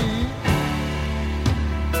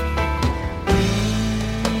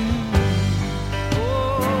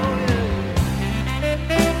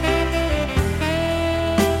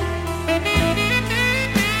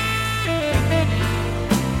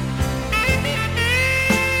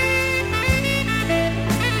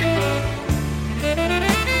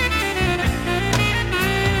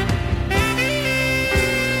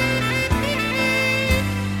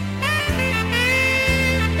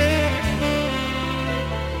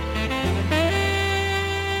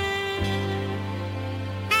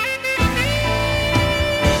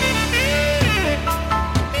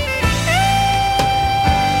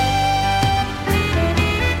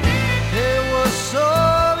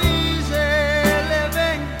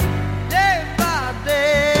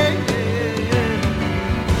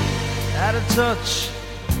 Touch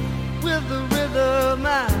with the rhythm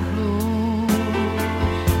and blues.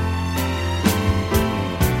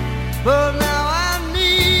 But now I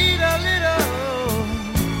need a little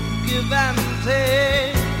give and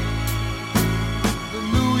take. The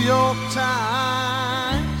New York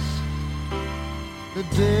Times, the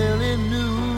Daily